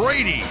 Tom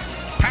Brady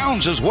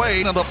pounds his way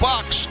into the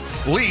Bucs.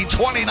 Lead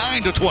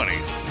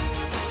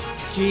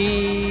 29-20.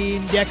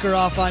 Gene Decker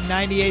off on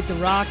 98 The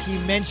Rock. He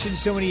mentioned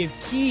so many of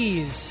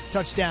Key's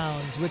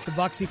touchdowns with the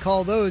Bucs. He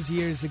called those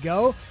years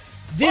ago.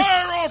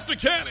 Fire off the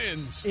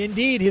cannons!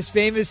 Indeed, his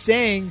famous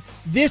saying,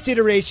 this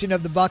iteration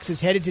of the Bucs is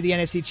headed to the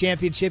NFC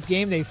Championship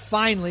game. They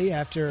finally,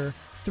 after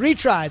 3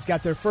 tries,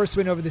 got their first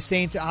win over the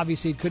Saints.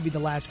 Obviously, it could be the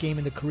last game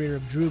in the career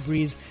of Drew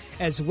Brees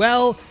as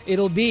well.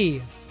 It'll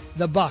be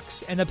the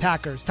Bucs and the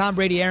Packers. Tom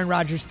Brady, Aaron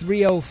Rodgers,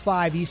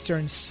 3:05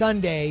 Eastern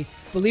Sunday.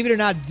 Believe it or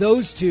not,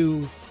 those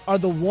two are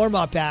the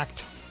warm-up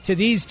act to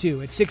these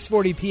two. At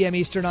 6:40 p.m.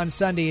 Eastern on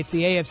Sunday, it's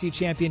the AFC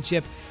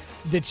Championship.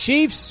 The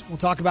Chiefs, we'll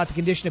talk about the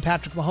condition of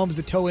Patrick Mahomes,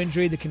 the toe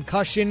injury, the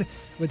concussion,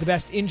 with the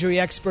best injury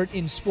expert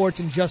in sports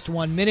in just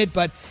 1 minute.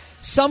 But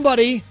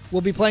somebody will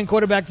be playing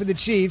quarterback for the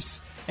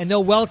Chiefs, and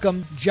they'll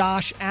welcome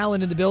Josh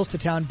Allen and the Bills to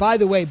town. By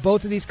the way,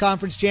 both of these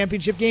conference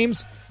championship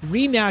games,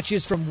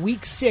 rematches from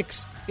Week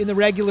 6 in the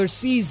regular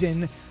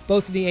season,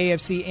 both in the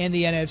AFC and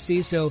the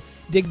NFC. So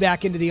dig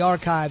back into the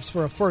archives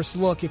for a first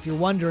look if you're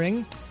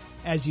wondering.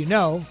 As you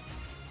know,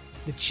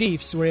 the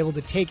Chiefs were able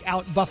to take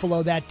out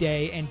Buffalo that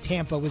day, and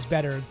Tampa was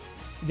better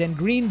than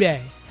Green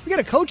Bay. We got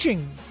a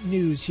coaching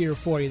news here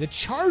for you. The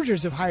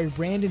Chargers have hired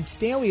Brandon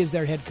Staley as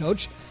their head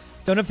coach.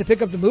 Don't have to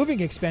pick up the moving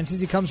expenses.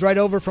 He comes right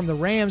over from the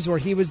Rams, where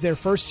he was their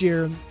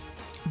first-year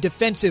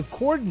defensive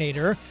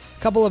coordinator.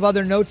 A couple of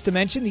other notes to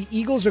mention. The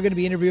Eagles are going to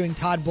be interviewing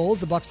Todd Bowles,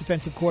 the Bucs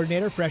defensive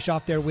coordinator, fresh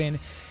off their win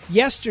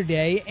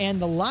yesterday.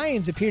 And the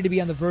Lions appear to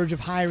be on the verge of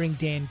hiring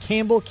Dan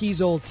Campbell,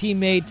 Key's old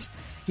teammate.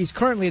 He's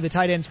currently the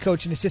tight ends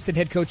coach and assistant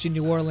head coach in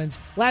New Orleans.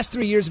 Last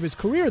 3 years of his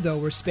career, though,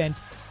 were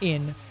spent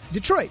in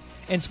Detroit.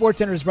 And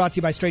SportsCenter is brought to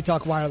you by Straight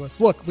Talk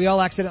Wireless. Look, we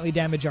all accidentally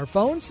damage our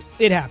phones.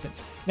 It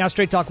happens. Now,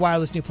 Straight Talk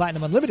Wireless new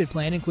Platinum Unlimited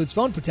plan includes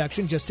phone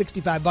protection, just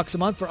 $65 a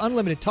month for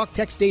unlimited talk,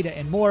 text, data,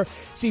 and more.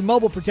 See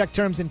Mobile Protect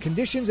terms and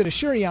conditions at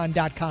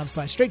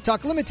Asurion.com/Straight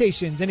Talk.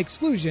 Limitations and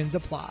exclusions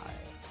apply.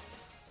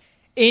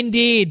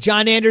 Indeed,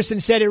 John Anderson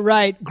said it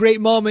right.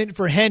 Great moment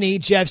for Henny,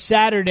 Jeff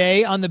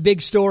Saturday on the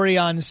big story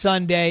on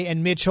Sunday,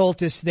 and Mitch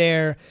Holtis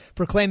there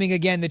proclaiming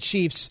again the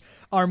Chiefs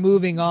are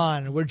moving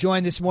on. We're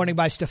joined this morning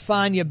by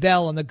Stephania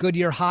Bell on the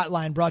Goodyear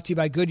Hotline, brought to you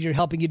by Goodyear,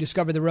 helping you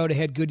discover the road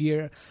ahead.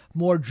 Goodyear,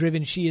 more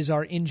driven. She is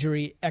our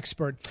injury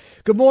expert.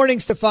 Good morning,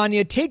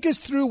 Stephania. Take us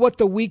through what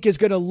the week is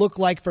going to look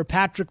like for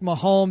Patrick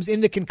Mahomes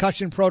in the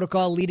concussion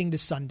protocol leading to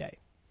Sunday.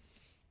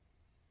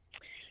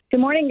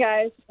 Good morning,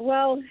 guys.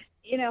 Well,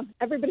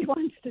 everybody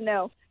wants to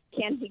know,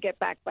 can he get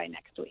back by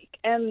next week?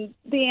 And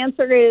the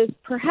answer is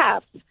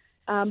perhaps,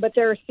 but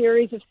there are a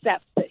series of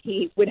steps that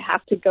he would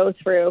have to go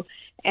through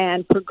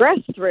and progress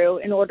through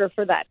in order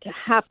for that to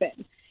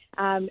happen.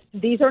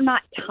 These are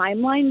not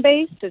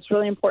timeline-based. It's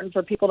really important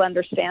for people to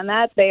understand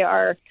that. They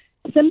are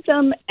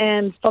symptom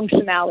and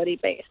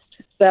functionality-based.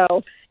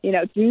 So,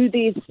 do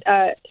these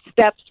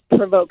steps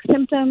provoke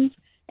symptoms,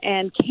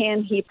 and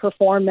can he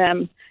perform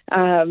them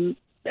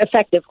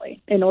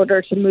effectively in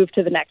order to move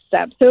to the next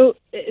step? So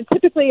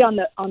typically on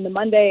the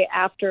Monday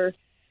after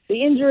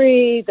the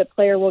injury, the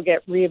player will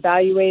get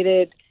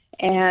reevaluated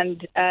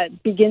and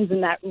begins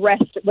in that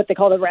rest, what they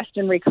call the rest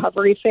and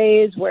recovery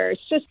phase, where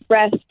it's just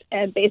rest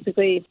and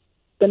basically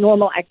the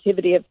normal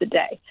activity of the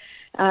day.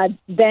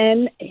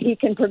 Then he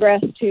can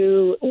progress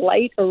to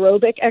light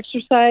aerobic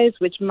exercise,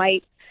 which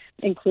might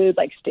include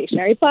like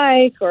stationary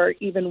bike or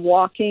even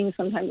walking,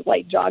 sometimes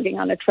light jogging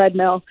on a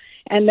treadmill.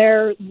 And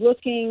they're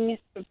looking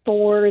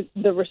for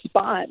the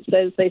response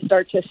as they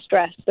start to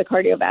stress the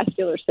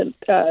cardiovascular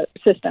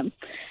system.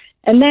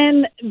 And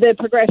then the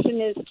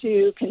progression is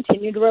to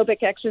continued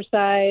aerobic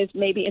exercise,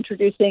 maybe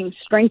introducing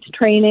strength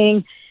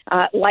training,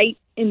 light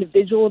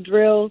individual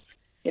drills.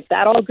 If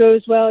that all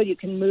goes well, you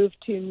can move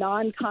to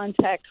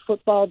non-contact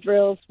football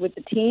drills with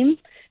the team.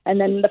 And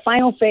then the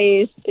final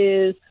phase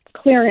is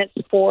clearance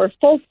for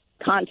full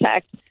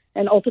contact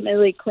and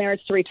ultimately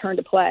clearance to return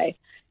to play.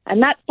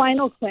 And that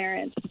final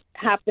clearance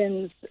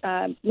happens,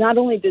 not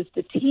only does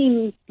the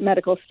team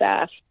medical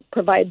staff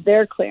provide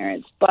their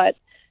clearance, but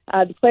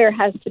the player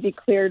has to be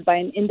cleared by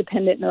an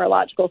independent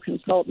neurological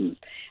consultant.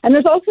 And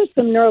there's also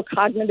some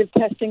neurocognitive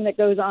testing that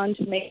goes on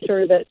to make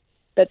sure that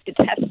the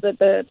tests that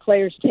the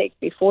players take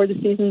before the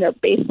season, their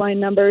baseline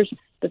numbers,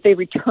 that they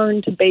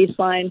return to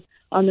baseline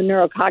on the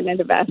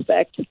neurocognitive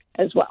aspect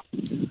as well.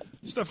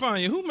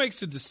 Stephania, who makes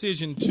the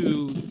decision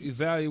to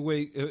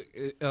evaluate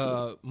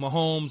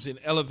Mahomes and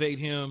elevate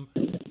him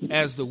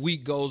as the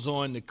week goes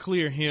on to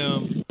clear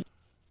him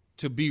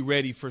to be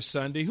ready for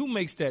Sunday? Who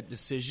makes that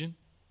decision?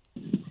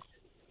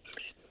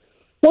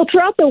 Well,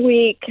 throughout the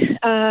week,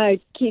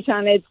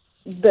 Keyshawn, it's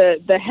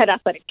the head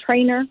athletic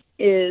trainer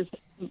is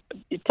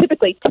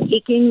typically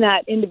taking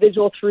that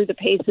individual through the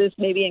paces,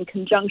 maybe in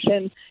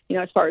conjunction,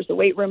 as far as the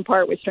weight room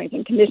part with strength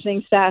and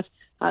conditioning staff.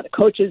 The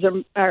coaches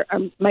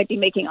might be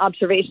making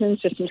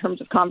observations just in terms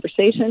of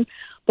conversation.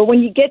 But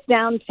when you get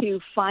down to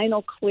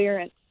final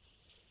clearance,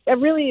 that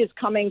really is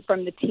coming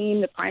from the team,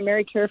 the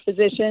primary care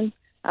physician,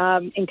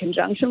 in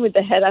conjunction with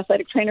the head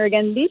athletic trainer.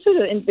 Again, these are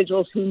the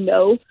individuals who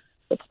know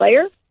the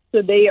player,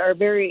 so they are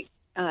very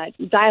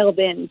dialed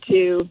in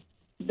to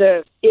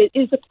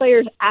is the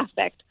player's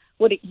affect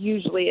what it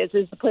usually is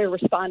the player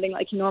responding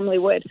like he normally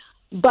would.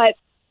 But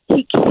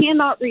he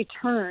cannot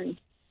return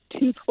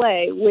to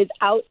play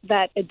without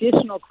that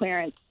additional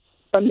clearance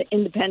from the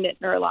independent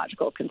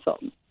neurological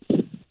consultant.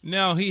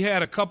 Now, he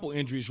had a couple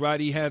injuries, right?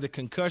 He had the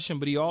concussion,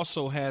 but he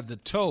also had the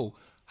toe.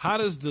 How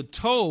does the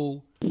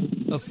toe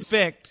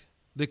affect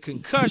the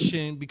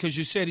concussion? Because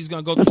you said he's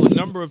going to go through a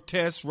number of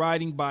tests,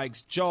 riding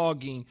bikes,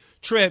 jogging,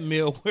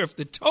 treadmill, where if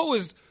the toe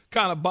is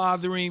kind of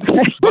bothering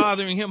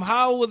him,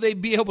 how will they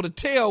be able to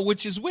tell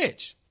which is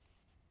which?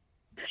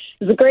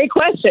 It's a great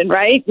question,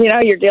 right?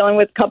 You're dealing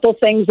with a couple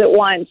things at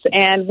once,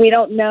 and we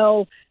don't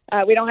know.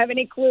 We don't have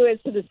any clue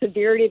as to the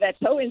severity of that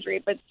toe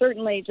injury, but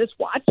certainly just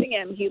watching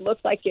him, he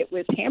looked like it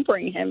was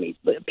hampering him. He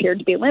appeared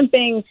to be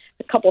limping.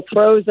 A couple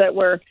throws that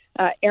were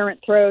errant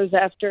throws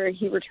after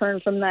he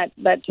returned from that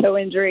toe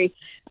injury.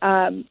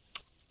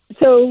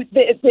 So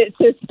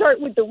to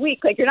start with the week,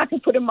 you're not going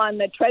to put him on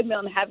the treadmill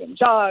and have him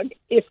jog.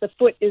 If the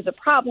foot is a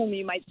problem,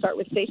 you might start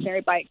with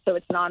stationary bike, so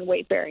it's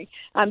non-weight bearing.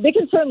 They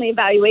can certainly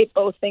evaluate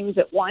both things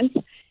at once.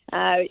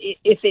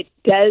 If it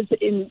does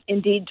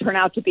indeed turn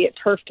out to be a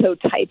turf toe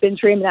type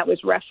injury, and that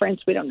was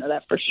referenced, we don't know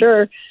that for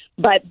sure,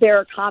 but there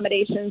are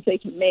accommodations they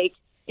can make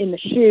in the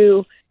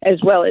shoe as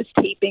well as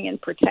taping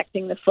and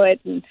protecting the foot.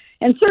 And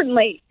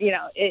certainly,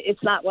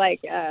 it's not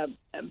like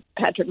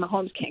Patrick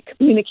Mahomes can't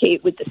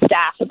communicate with the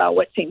staff about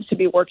what seems to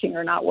be working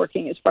or not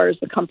working as far as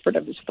the comfort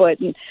of his foot.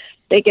 And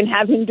they can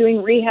have him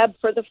doing rehab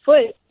for the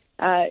foot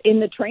in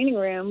the training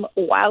room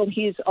while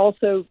he's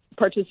also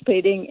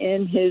participating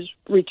in his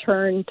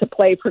return to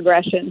play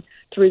progression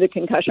through the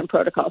concussion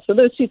protocol. So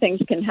those two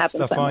things can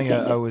happen.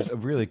 Stephania, I was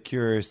really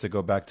curious to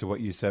go back to what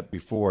you said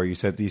before. You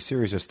said these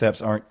series of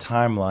steps aren't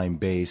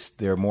timeline-based.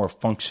 They're more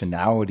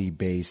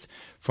functionality-based.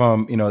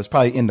 From, it's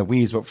probably in the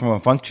weeds, but from a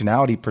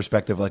functionality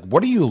perspective,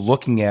 what are you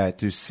looking at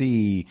to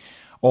see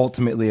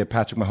ultimately if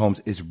Patrick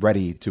Mahomes is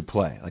ready to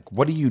play?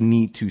 What do you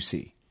need to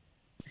see?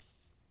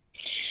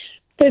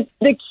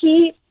 The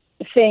key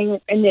thing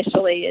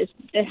initially is,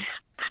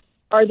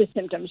 are the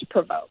symptoms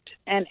provoked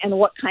and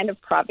what kind of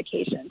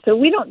provocation? So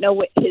we don't know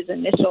what his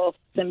initial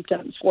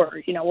symptoms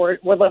were. We're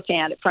looking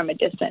at it from a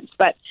distance,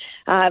 but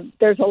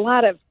there's a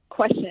lot of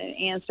question and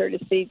answer to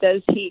see,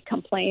 does he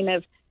complain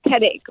of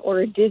headache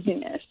or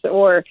dizziness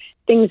or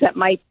things that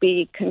might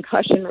be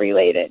concussion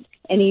related,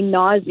 any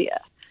nausea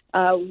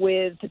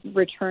with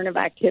return of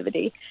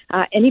activity,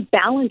 any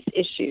balance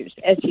issues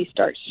as he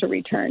starts to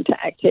return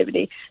to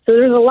activity. So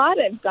there's a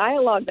lot of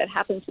dialogue that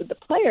happens with the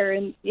player,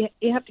 and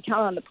you have to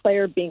count on the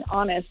player being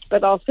honest,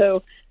 but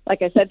also,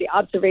 like I said, the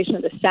observation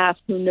of the staff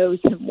who knows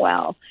him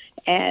well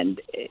and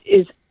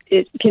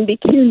it can be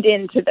tuned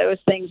into those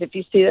things if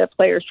you see the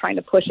players trying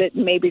to push it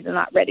and maybe they're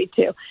not ready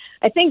to.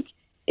 I think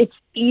it's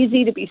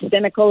easy to be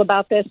cynical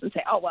about this and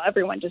say, oh, well,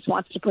 everyone just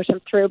wants to push him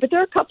through. But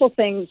there are a couple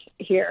things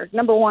here.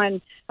 Number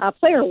one,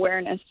 player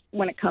awareness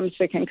when it comes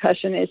to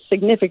concussion is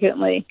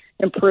significantly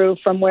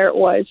improved from where it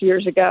was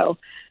years ago.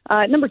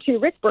 Number two,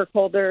 Rick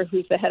Burkholder,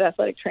 who's the head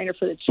athletic trainer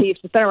for the Chiefs,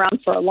 has been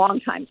around for a long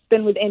time. He's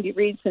been with Andy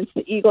Reid since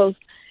the Eagles.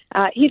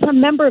 He's a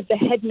member of the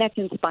Head, Neck,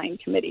 and Spine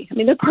Committee. I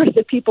mean, they're part of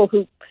the people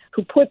who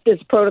put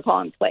this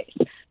protocol in place.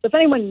 So if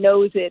anyone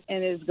knows it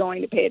and is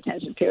going to pay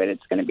attention to it,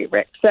 it's going to be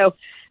Rick. So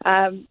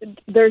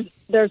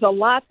there's a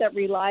lot that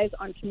relies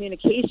on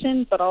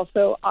communication, but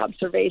also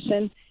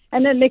observation.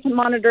 And then they can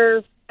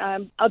monitor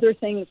other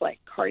things like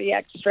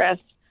cardiac stress,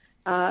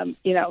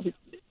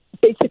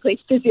 basically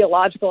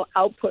physiological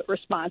output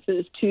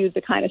responses to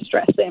the kind of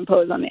stress they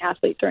impose on the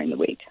athlete during the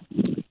week.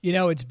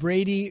 It's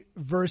Brady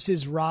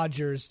versus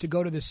Rodgers to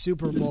go to the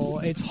Super Bowl.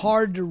 It's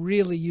hard to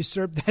really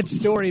usurp that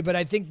story, but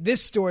I think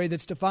this story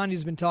that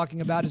Stephania's been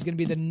talking about is going to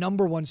be the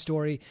number one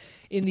story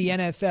in the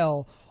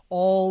NFL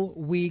all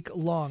week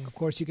long. Of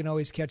course, you can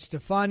always catch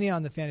Stephania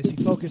on the Fantasy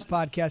Focus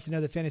podcast. I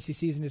know the fantasy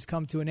season has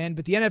come to an end,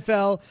 but the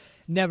NFL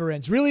never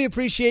ends. Really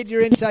appreciate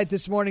your insight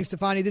this morning,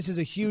 Stephania. This is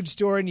a huge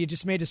story, and you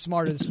just made us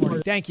smarter this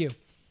morning. Thank you.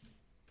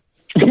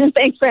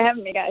 Thanks for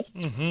having me, guys.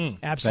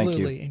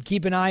 Absolutely. And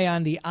keep an eye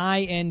on the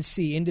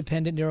INC,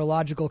 Independent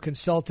Neurological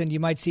Consultant. You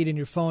might see it in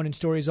your phone and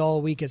stories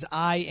all week as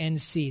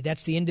INC.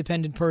 That's the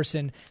independent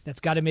person that's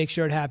got to make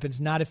sure it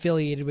happens, not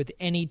affiliated with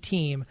any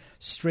team,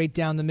 straight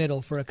down the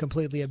middle for a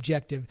completely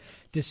objective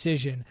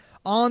decision.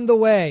 On the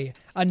way,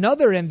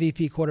 another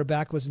MVP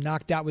quarterback was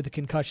knocked out with a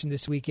concussion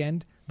this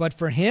weekend. But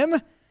for him,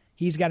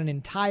 he's got an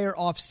entire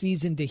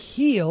offseason to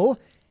heal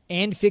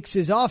and fix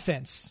his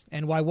offense,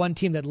 and why one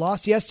team that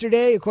lost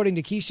yesterday, according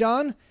to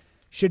Keyshawn,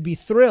 should be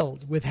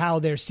thrilled with how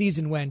their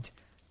season went,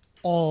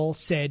 all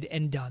said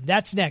and done.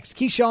 That's next.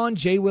 Keyshawn,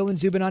 J. Will, and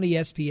Zubin on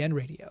ESPN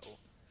Radio.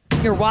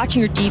 You're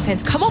watching your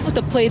defense come up with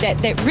a play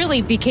that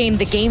really became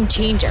the game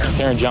changer.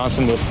 Keyshawn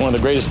Johnson with one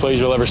of the greatest plays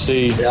you'll ever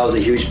see. That was a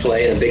huge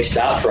play and a big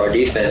stop for our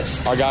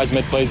defense. Our guys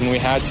made plays when we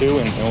had to,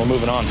 and we're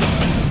moving on.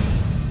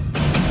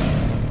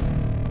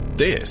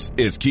 This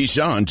is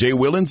Keyshawn, J.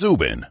 Will, and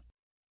Zubin.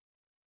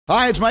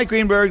 Hi, it's Mike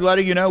Greenberg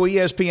letting you know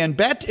ESPN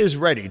Bet is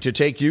ready to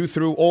take you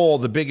through all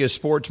the biggest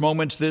sports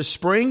moments this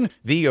spring.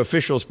 The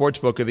official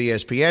sportsbook of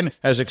ESPN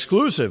has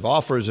exclusive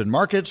offers and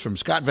markets from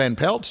Scott Van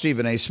Pelt,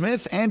 Stephen A.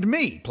 Smith, and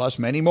me, plus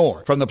many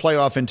more. From the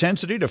playoff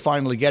intensity to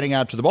finally getting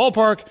out to the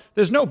ballpark,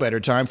 there's no better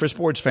time for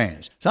sports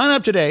fans. Sign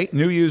up today.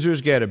 New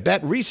users get a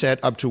bet reset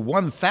up to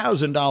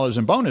 $1,000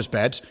 in bonus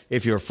bets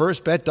if your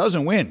first bet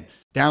doesn't win.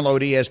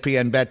 Download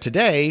ESPN Bet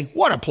today.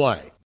 What a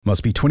play.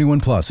 Must be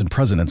 21 plus and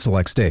present in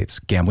select states.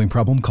 Gambling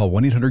problem? Call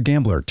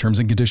 1-800-GAMBLER. Terms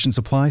and conditions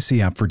apply.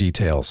 See app for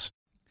details.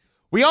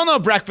 We all know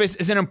breakfast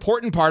is an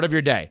important part of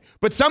your day.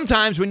 But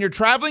sometimes when you're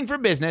traveling for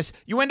business,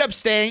 you end up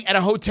staying at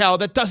a hotel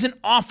that doesn't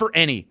offer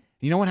any.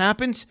 You know what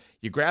happens?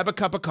 You grab a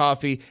cup of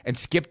coffee and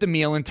skip the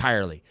meal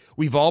entirely.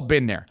 We've all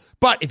been there.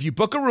 But if you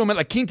book a room at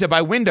La Quinta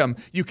by Wyndham,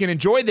 you can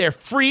enjoy their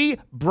free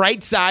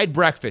Bright Side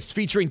breakfast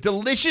featuring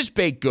delicious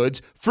baked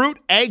goods, fruit,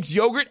 eggs,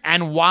 yogurt,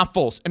 and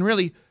waffles. And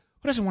really,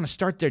 who doesn't want to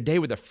start their day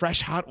with a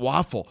fresh, hot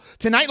waffle?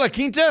 Tonight, La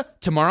Quinta,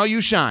 tomorrow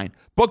you shine.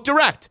 Book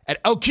direct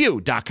at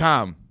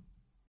LQ.com.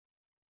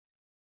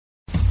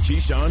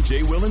 Keyshawn,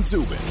 J. Will, and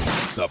Zubin,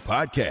 the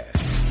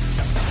podcast.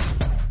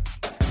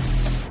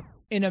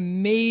 An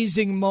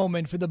amazing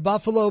moment for the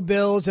Buffalo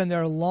Bills and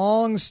their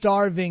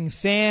long-starving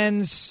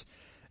fans.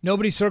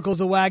 Nobody circles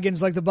the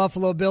wagons like the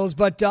Buffalo Bills,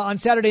 but on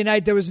Saturday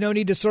night, there was no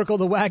need to circle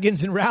the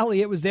wagons and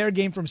rally. It was their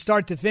game from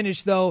start to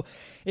finish, though.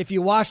 If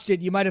you watched it,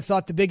 you might have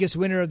thought the biggest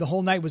winner of the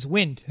whole night was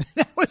wind.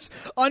 That was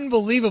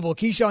unbelievable.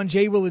 Keyshawn,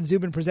 J. Will, and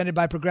Zubin, presented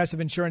by Progressive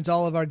Insurance.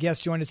 All of our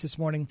guests join us this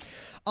morning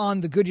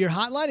on the Goodyear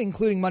Hotline,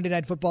 including Monday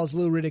Night Football's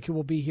Lou Riddick, who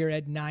will be here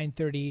at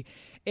 9:30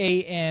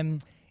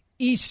 a.m.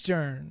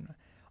 Eastern.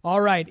 All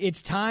right,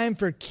 it's time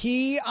for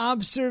key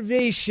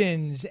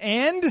observations,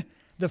 and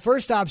the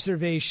first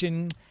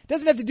observation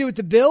doesn't have to do with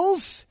the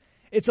Bills.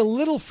 It's a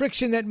little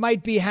friction that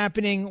might be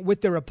happening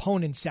with their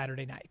opponents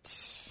Saturday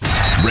night.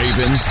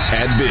 Ravens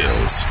at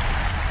Bills.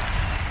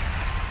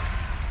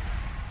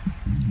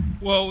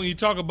 Well, when you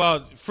talk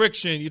about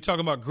friction, you're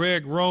talking about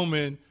Greg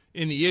Roman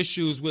and the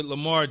issues with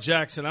Lamar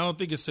Jackson. I don't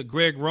think it's a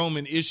Greg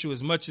Roman issue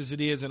as much as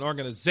it is an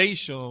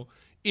organizational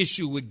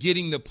issue with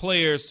getting the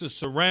players to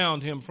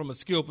surround him from a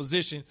skill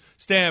position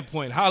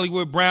standpoint.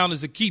 Hollywood Brown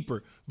is a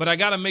keeper, but I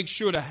got to make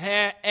sure to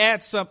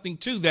add something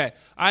to that.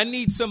 I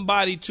need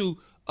somebody to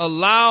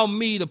allow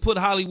me to put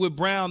Hollywood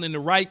Brown in the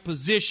right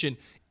position,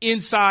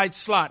 inside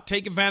slot,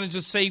 take advantage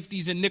of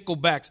safeties and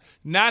nickelbacks,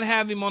 not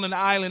have him on an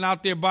island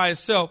out there by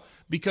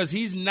himself because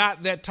he's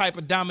not that type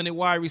of dominant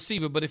wide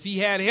receiver. But if he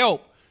had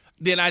help,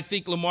 then I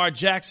think Lamar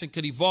Jackson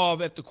could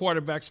evolve at the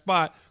quarterback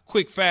spot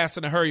quick, fast,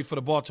 in a hurry for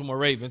the Baltimore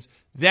Ravens.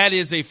 That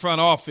is a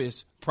front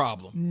office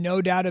problem. No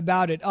doubt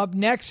about it. Up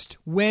next,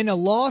 when a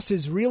loss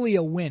is really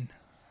a win.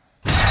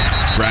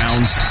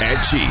 Browns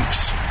at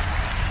Chiefs.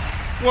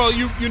 Well,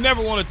 you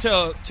never want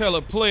to tell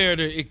a player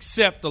to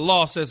accept the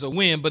loss as a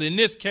win, but in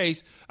this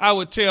case, I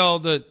would tell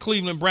the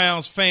Cleveland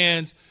Browns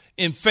fans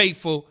and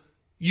faithful,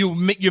 you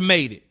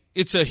made it.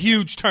 It's a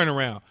huge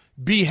turnaround.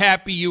 Be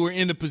happy you were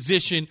in the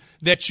position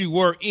that you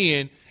were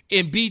in,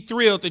 and be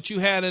thrilled that you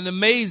had an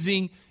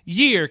amazing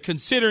year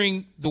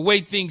considering the way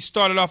things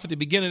started off at the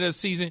beginning of the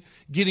season,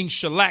 getting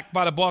shellacked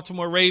by the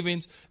Baltimore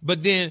Ravens,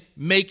 but then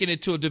making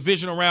it to a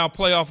divisional round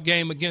playoff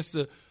game against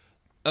the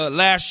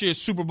last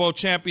year's Super Bowl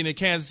champion, the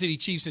Kansas City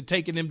Chiefs, and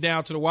taking them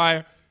down to the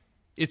wire.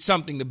 It's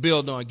something to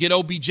build on. Get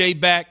OBJ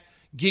back,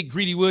 get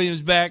Greedy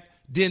Williams back,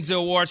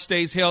 Denzel Ward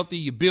stays healthy,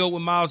 you build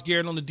with Myles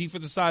Garrett on the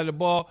defensive side of the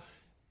ball.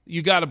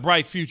 You got a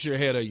bright future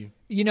ahead of you.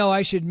 You know,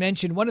 I should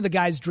mention, one of the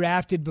guys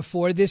drafted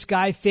before this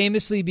guy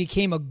famously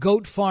became a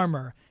goat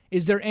farmer.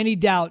 Is there any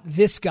doubt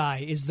this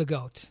guy is the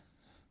GOAT?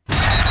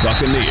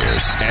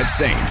 Buccaneers at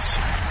Saints.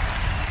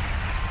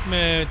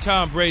 Man,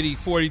 Tom Brady,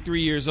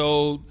 43 years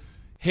old,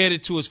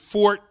 headed to his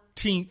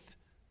 14th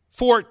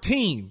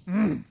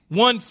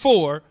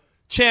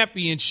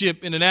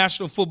championship in the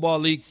National Football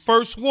League.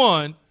 First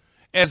one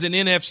as an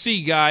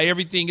NFC guy.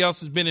 Everything else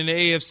has been in the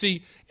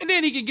AFC. And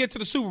then he can get to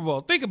the Super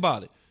Bowl. Think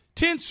about it.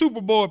 10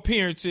 Super Bowl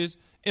appearances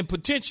and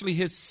potentially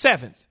his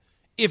 7th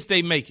if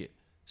they make it.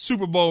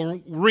 Super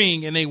Bowl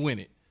ring and they win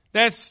it.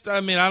 I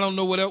don't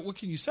know what else. What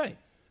can you say?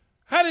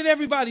 How did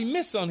everybody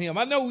miss on him?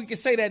 I know we can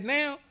say that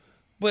now,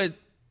 and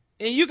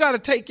you got to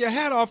tip your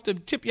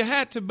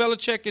hat to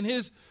Belichick and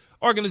his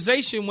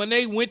organization when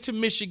they went to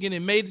Michigan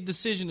and made the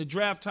decision to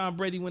draft Tom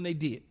Brady when they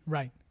did.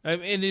 Right.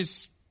 And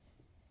it's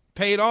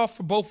paid off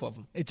for both of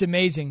them. It's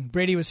amazing.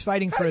 Brady was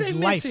fighting for his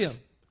life.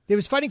 He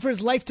was fighting for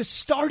his life to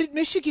start at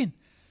Michigan.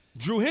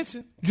 Drew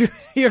Henson.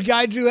 Your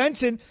guy, Drew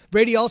Henson.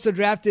 Brady also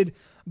drafted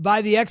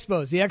by the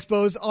Expos. The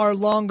Expos are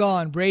long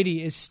gone.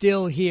 Brady is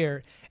still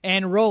here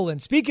and rolling.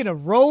 Speaking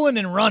of rolling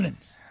and running.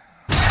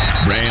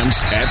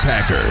 Rams at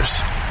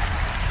Packers.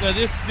 Now,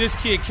 this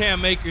kid,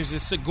 Cam Akers,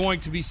 is going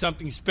to be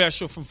something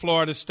special from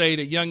Florida State,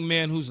 a young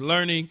man who's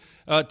learning,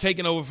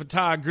 taking over for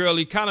Todd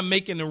Gurley, kind of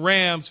making the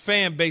Rams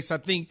fan base, I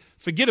think,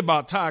 forget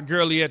about Todd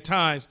Gurley at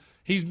times.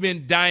 He's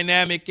been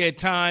dynamic at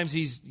times.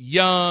 He's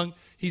young.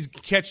 He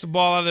can catch the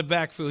ball out of the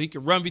backfield. He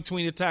can run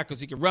between the tackles.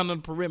 He can run on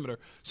the perimeter.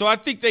 So I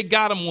think they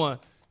got him one.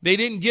 They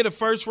didn't get a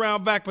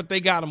first-round back, but they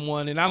got him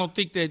one. And I don't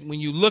think that when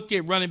you look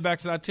at running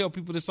backs, and I tell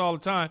people this all the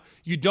time,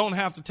 you don't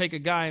have to take a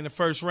guy in the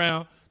first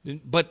round,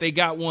 but they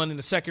got one in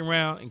the second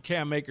round, and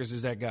Cam Akers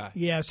is that guy.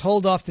 Yes,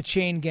 hold off the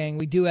chain, gang.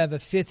 We do have a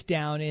fifth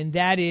down, and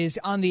that is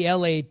on the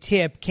L.A.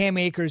 tip. Cam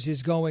Akers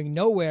is going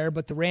nowhere,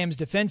 but the Rams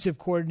defensive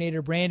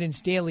coordinator, Brandon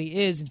Staley,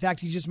 is. In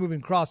fact, he's just moving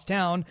across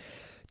town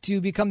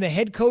to become the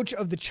head coach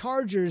of the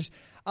Chargers.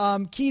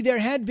 Key, there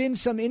had been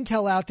some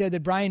intel out there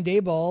that Brian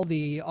Daboll,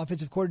 the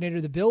offensive coordinator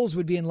of the Bills,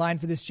 would be in line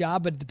for this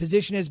job, but the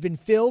position has been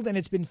filled, and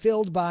it's been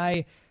filled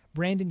by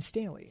Brandon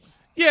Staley.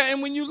 Yeah,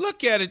 and when you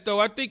look at it, though,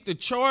 I think the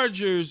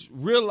Chargers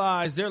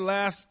realize their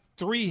last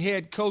three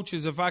head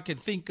coaches, if I can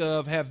think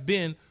of, have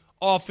been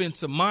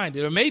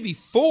offensive-minded, or maybe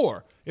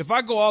four. If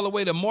I go all the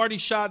way to Marty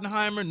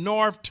Schottenheimer,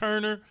 Norv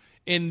Turner,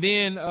 and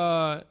then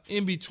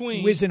in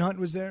between. Wisenhunt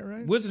was there,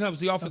 right? Wisenhunt was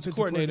the offensive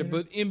coordinator,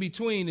 but in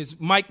between is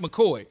Mike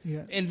McCoy.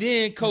 Yeah. And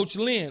then Coach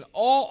Lynn,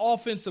 all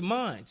offensive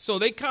minds. So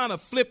they kind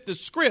of flipped the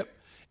script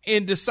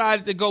and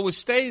decided to go with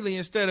Staley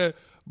instead of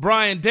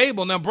Brian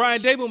Daboll. Now,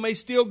 Brian Daboll may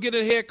still get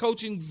a head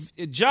coaching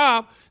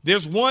job.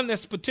 There's one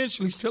that's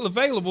potentially still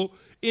available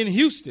in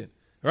Houston,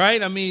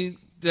 right? I mean,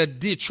 the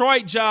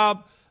Detroit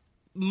job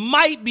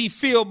might be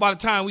filled by the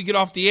time we get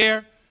off the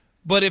air,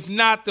 but if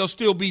not, there'll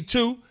still be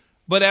two.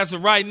 But as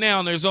of right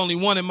now, there's only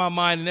one in my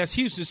mind, and that's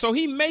Houston. So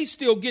he may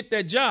still get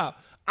that job.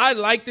 I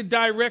like the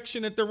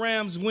direction that the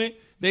Rams went.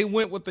 They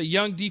went with a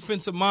young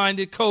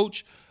defensive-minded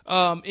coach,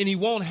 and he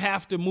won't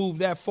have to move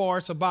that far.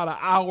 It's about an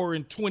hour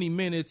and 20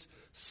 minutes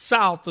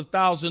south of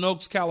Thousand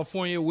Oaks,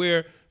 California,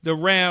 where the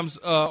Rams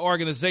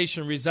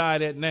organization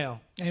reside at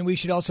now. And we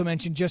should also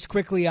mention just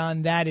quickly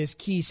on that, as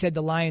Key said,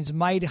 the Lions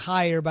might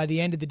hire by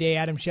the end of the day.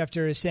 Adam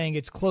Schefter is saying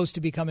it's close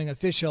to becoming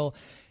official.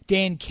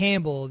 Dan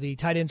Campbell, the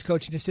tight ends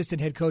coach and assistant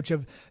head coach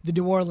of the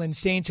New Orleans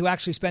Saints, who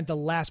actually spent the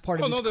last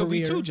part of his career. There'll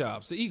be two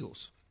jobs, the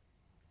Eagles.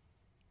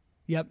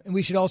 Yep, and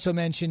we should also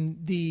mention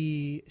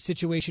the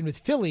situation with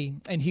Philly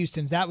and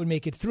Houston. That would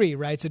make it three,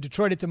 right? So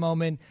Detroit at the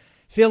moment,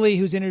 Philly,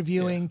 who's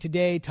interviewing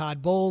today,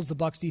 Todd Bowles, the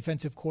Bucs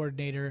defensive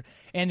coordinator,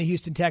 and the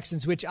Houston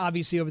Texans, which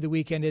obviously over the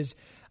weekend has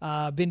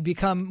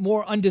become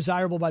more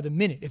undesirable by the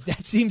minute, if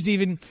that seems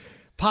even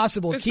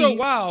possible. It's so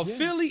wild. Yeah.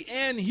 Philly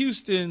and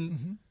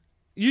Houston,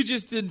 you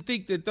just didn't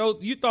think that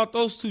you thought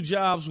those two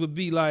jobs would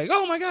be like,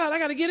 oh, my God, I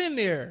got to get in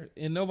there.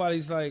 And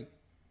nobody's like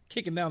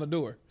kicking down the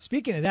door.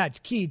 Speaking of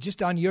that, Key,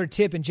 just on your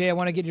tip, and Jay, I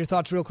want to get your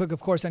thoughts real quick, of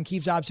course, on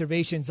Keith's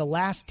observations. The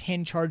last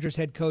 10 Chargers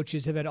head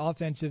coaches have had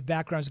offensive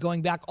backgrounds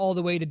going back all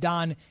the way to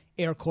Don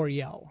Air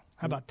Coryell.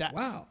 How about that?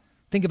 Wow.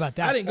 Think about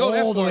that. I didn't go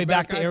all the way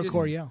back to Air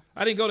Coryell.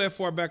 I didn't go that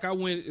far back. I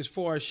went as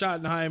far as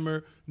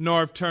Schottenheimer,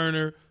 Norv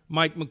Turner,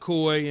 Mike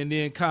McCoy, and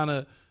then kind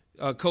of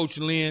Coach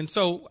Lynn.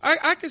 So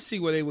I could see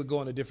where they would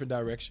go in a different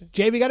direction.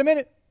 Jay, we got a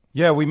minute.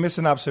 Yeah, we missed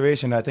an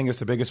observation. I think it's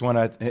the biggest one,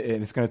 and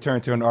it's going to turn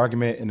into an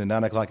argument in the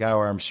 9 o'clock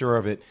hour. I'm sure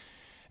of it.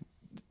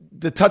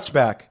 The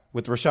touchback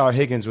with Rashard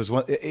Higgins was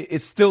one.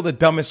 It's still the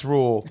dumbest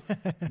rule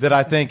that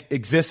I think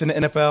exists in the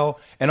NFL.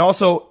 And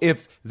also,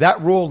 if that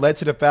rule led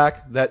to the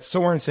fact that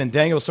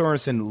Daniel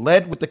Sorensen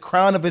led with the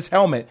crown of his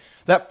helmet,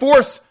 that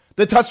forced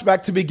the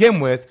touchback to begin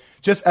with,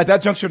 just at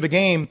that juncture of the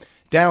game,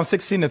 down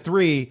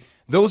 16-3,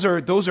 those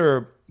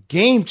are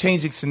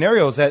game-changing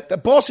scenarios that the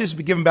ball should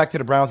be given back to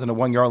the Browns on the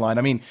 1 yard line.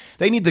 I mean,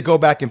 they need to go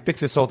back and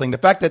fix this whole thing. The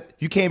fact that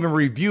you can't even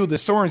review the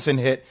Sorensen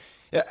hit,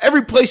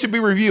 every play should be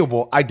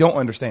reviewable. I don't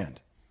understand.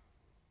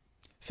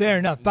 Fair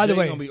enough. By the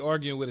way, going to be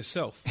arguing with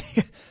himself.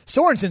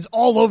 Sorensen's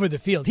all over the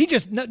field. He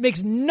just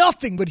makes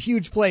nothing but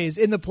huge plays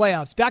in the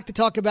playoffs. Back to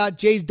talk about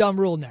Jay's dumb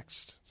rule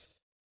next.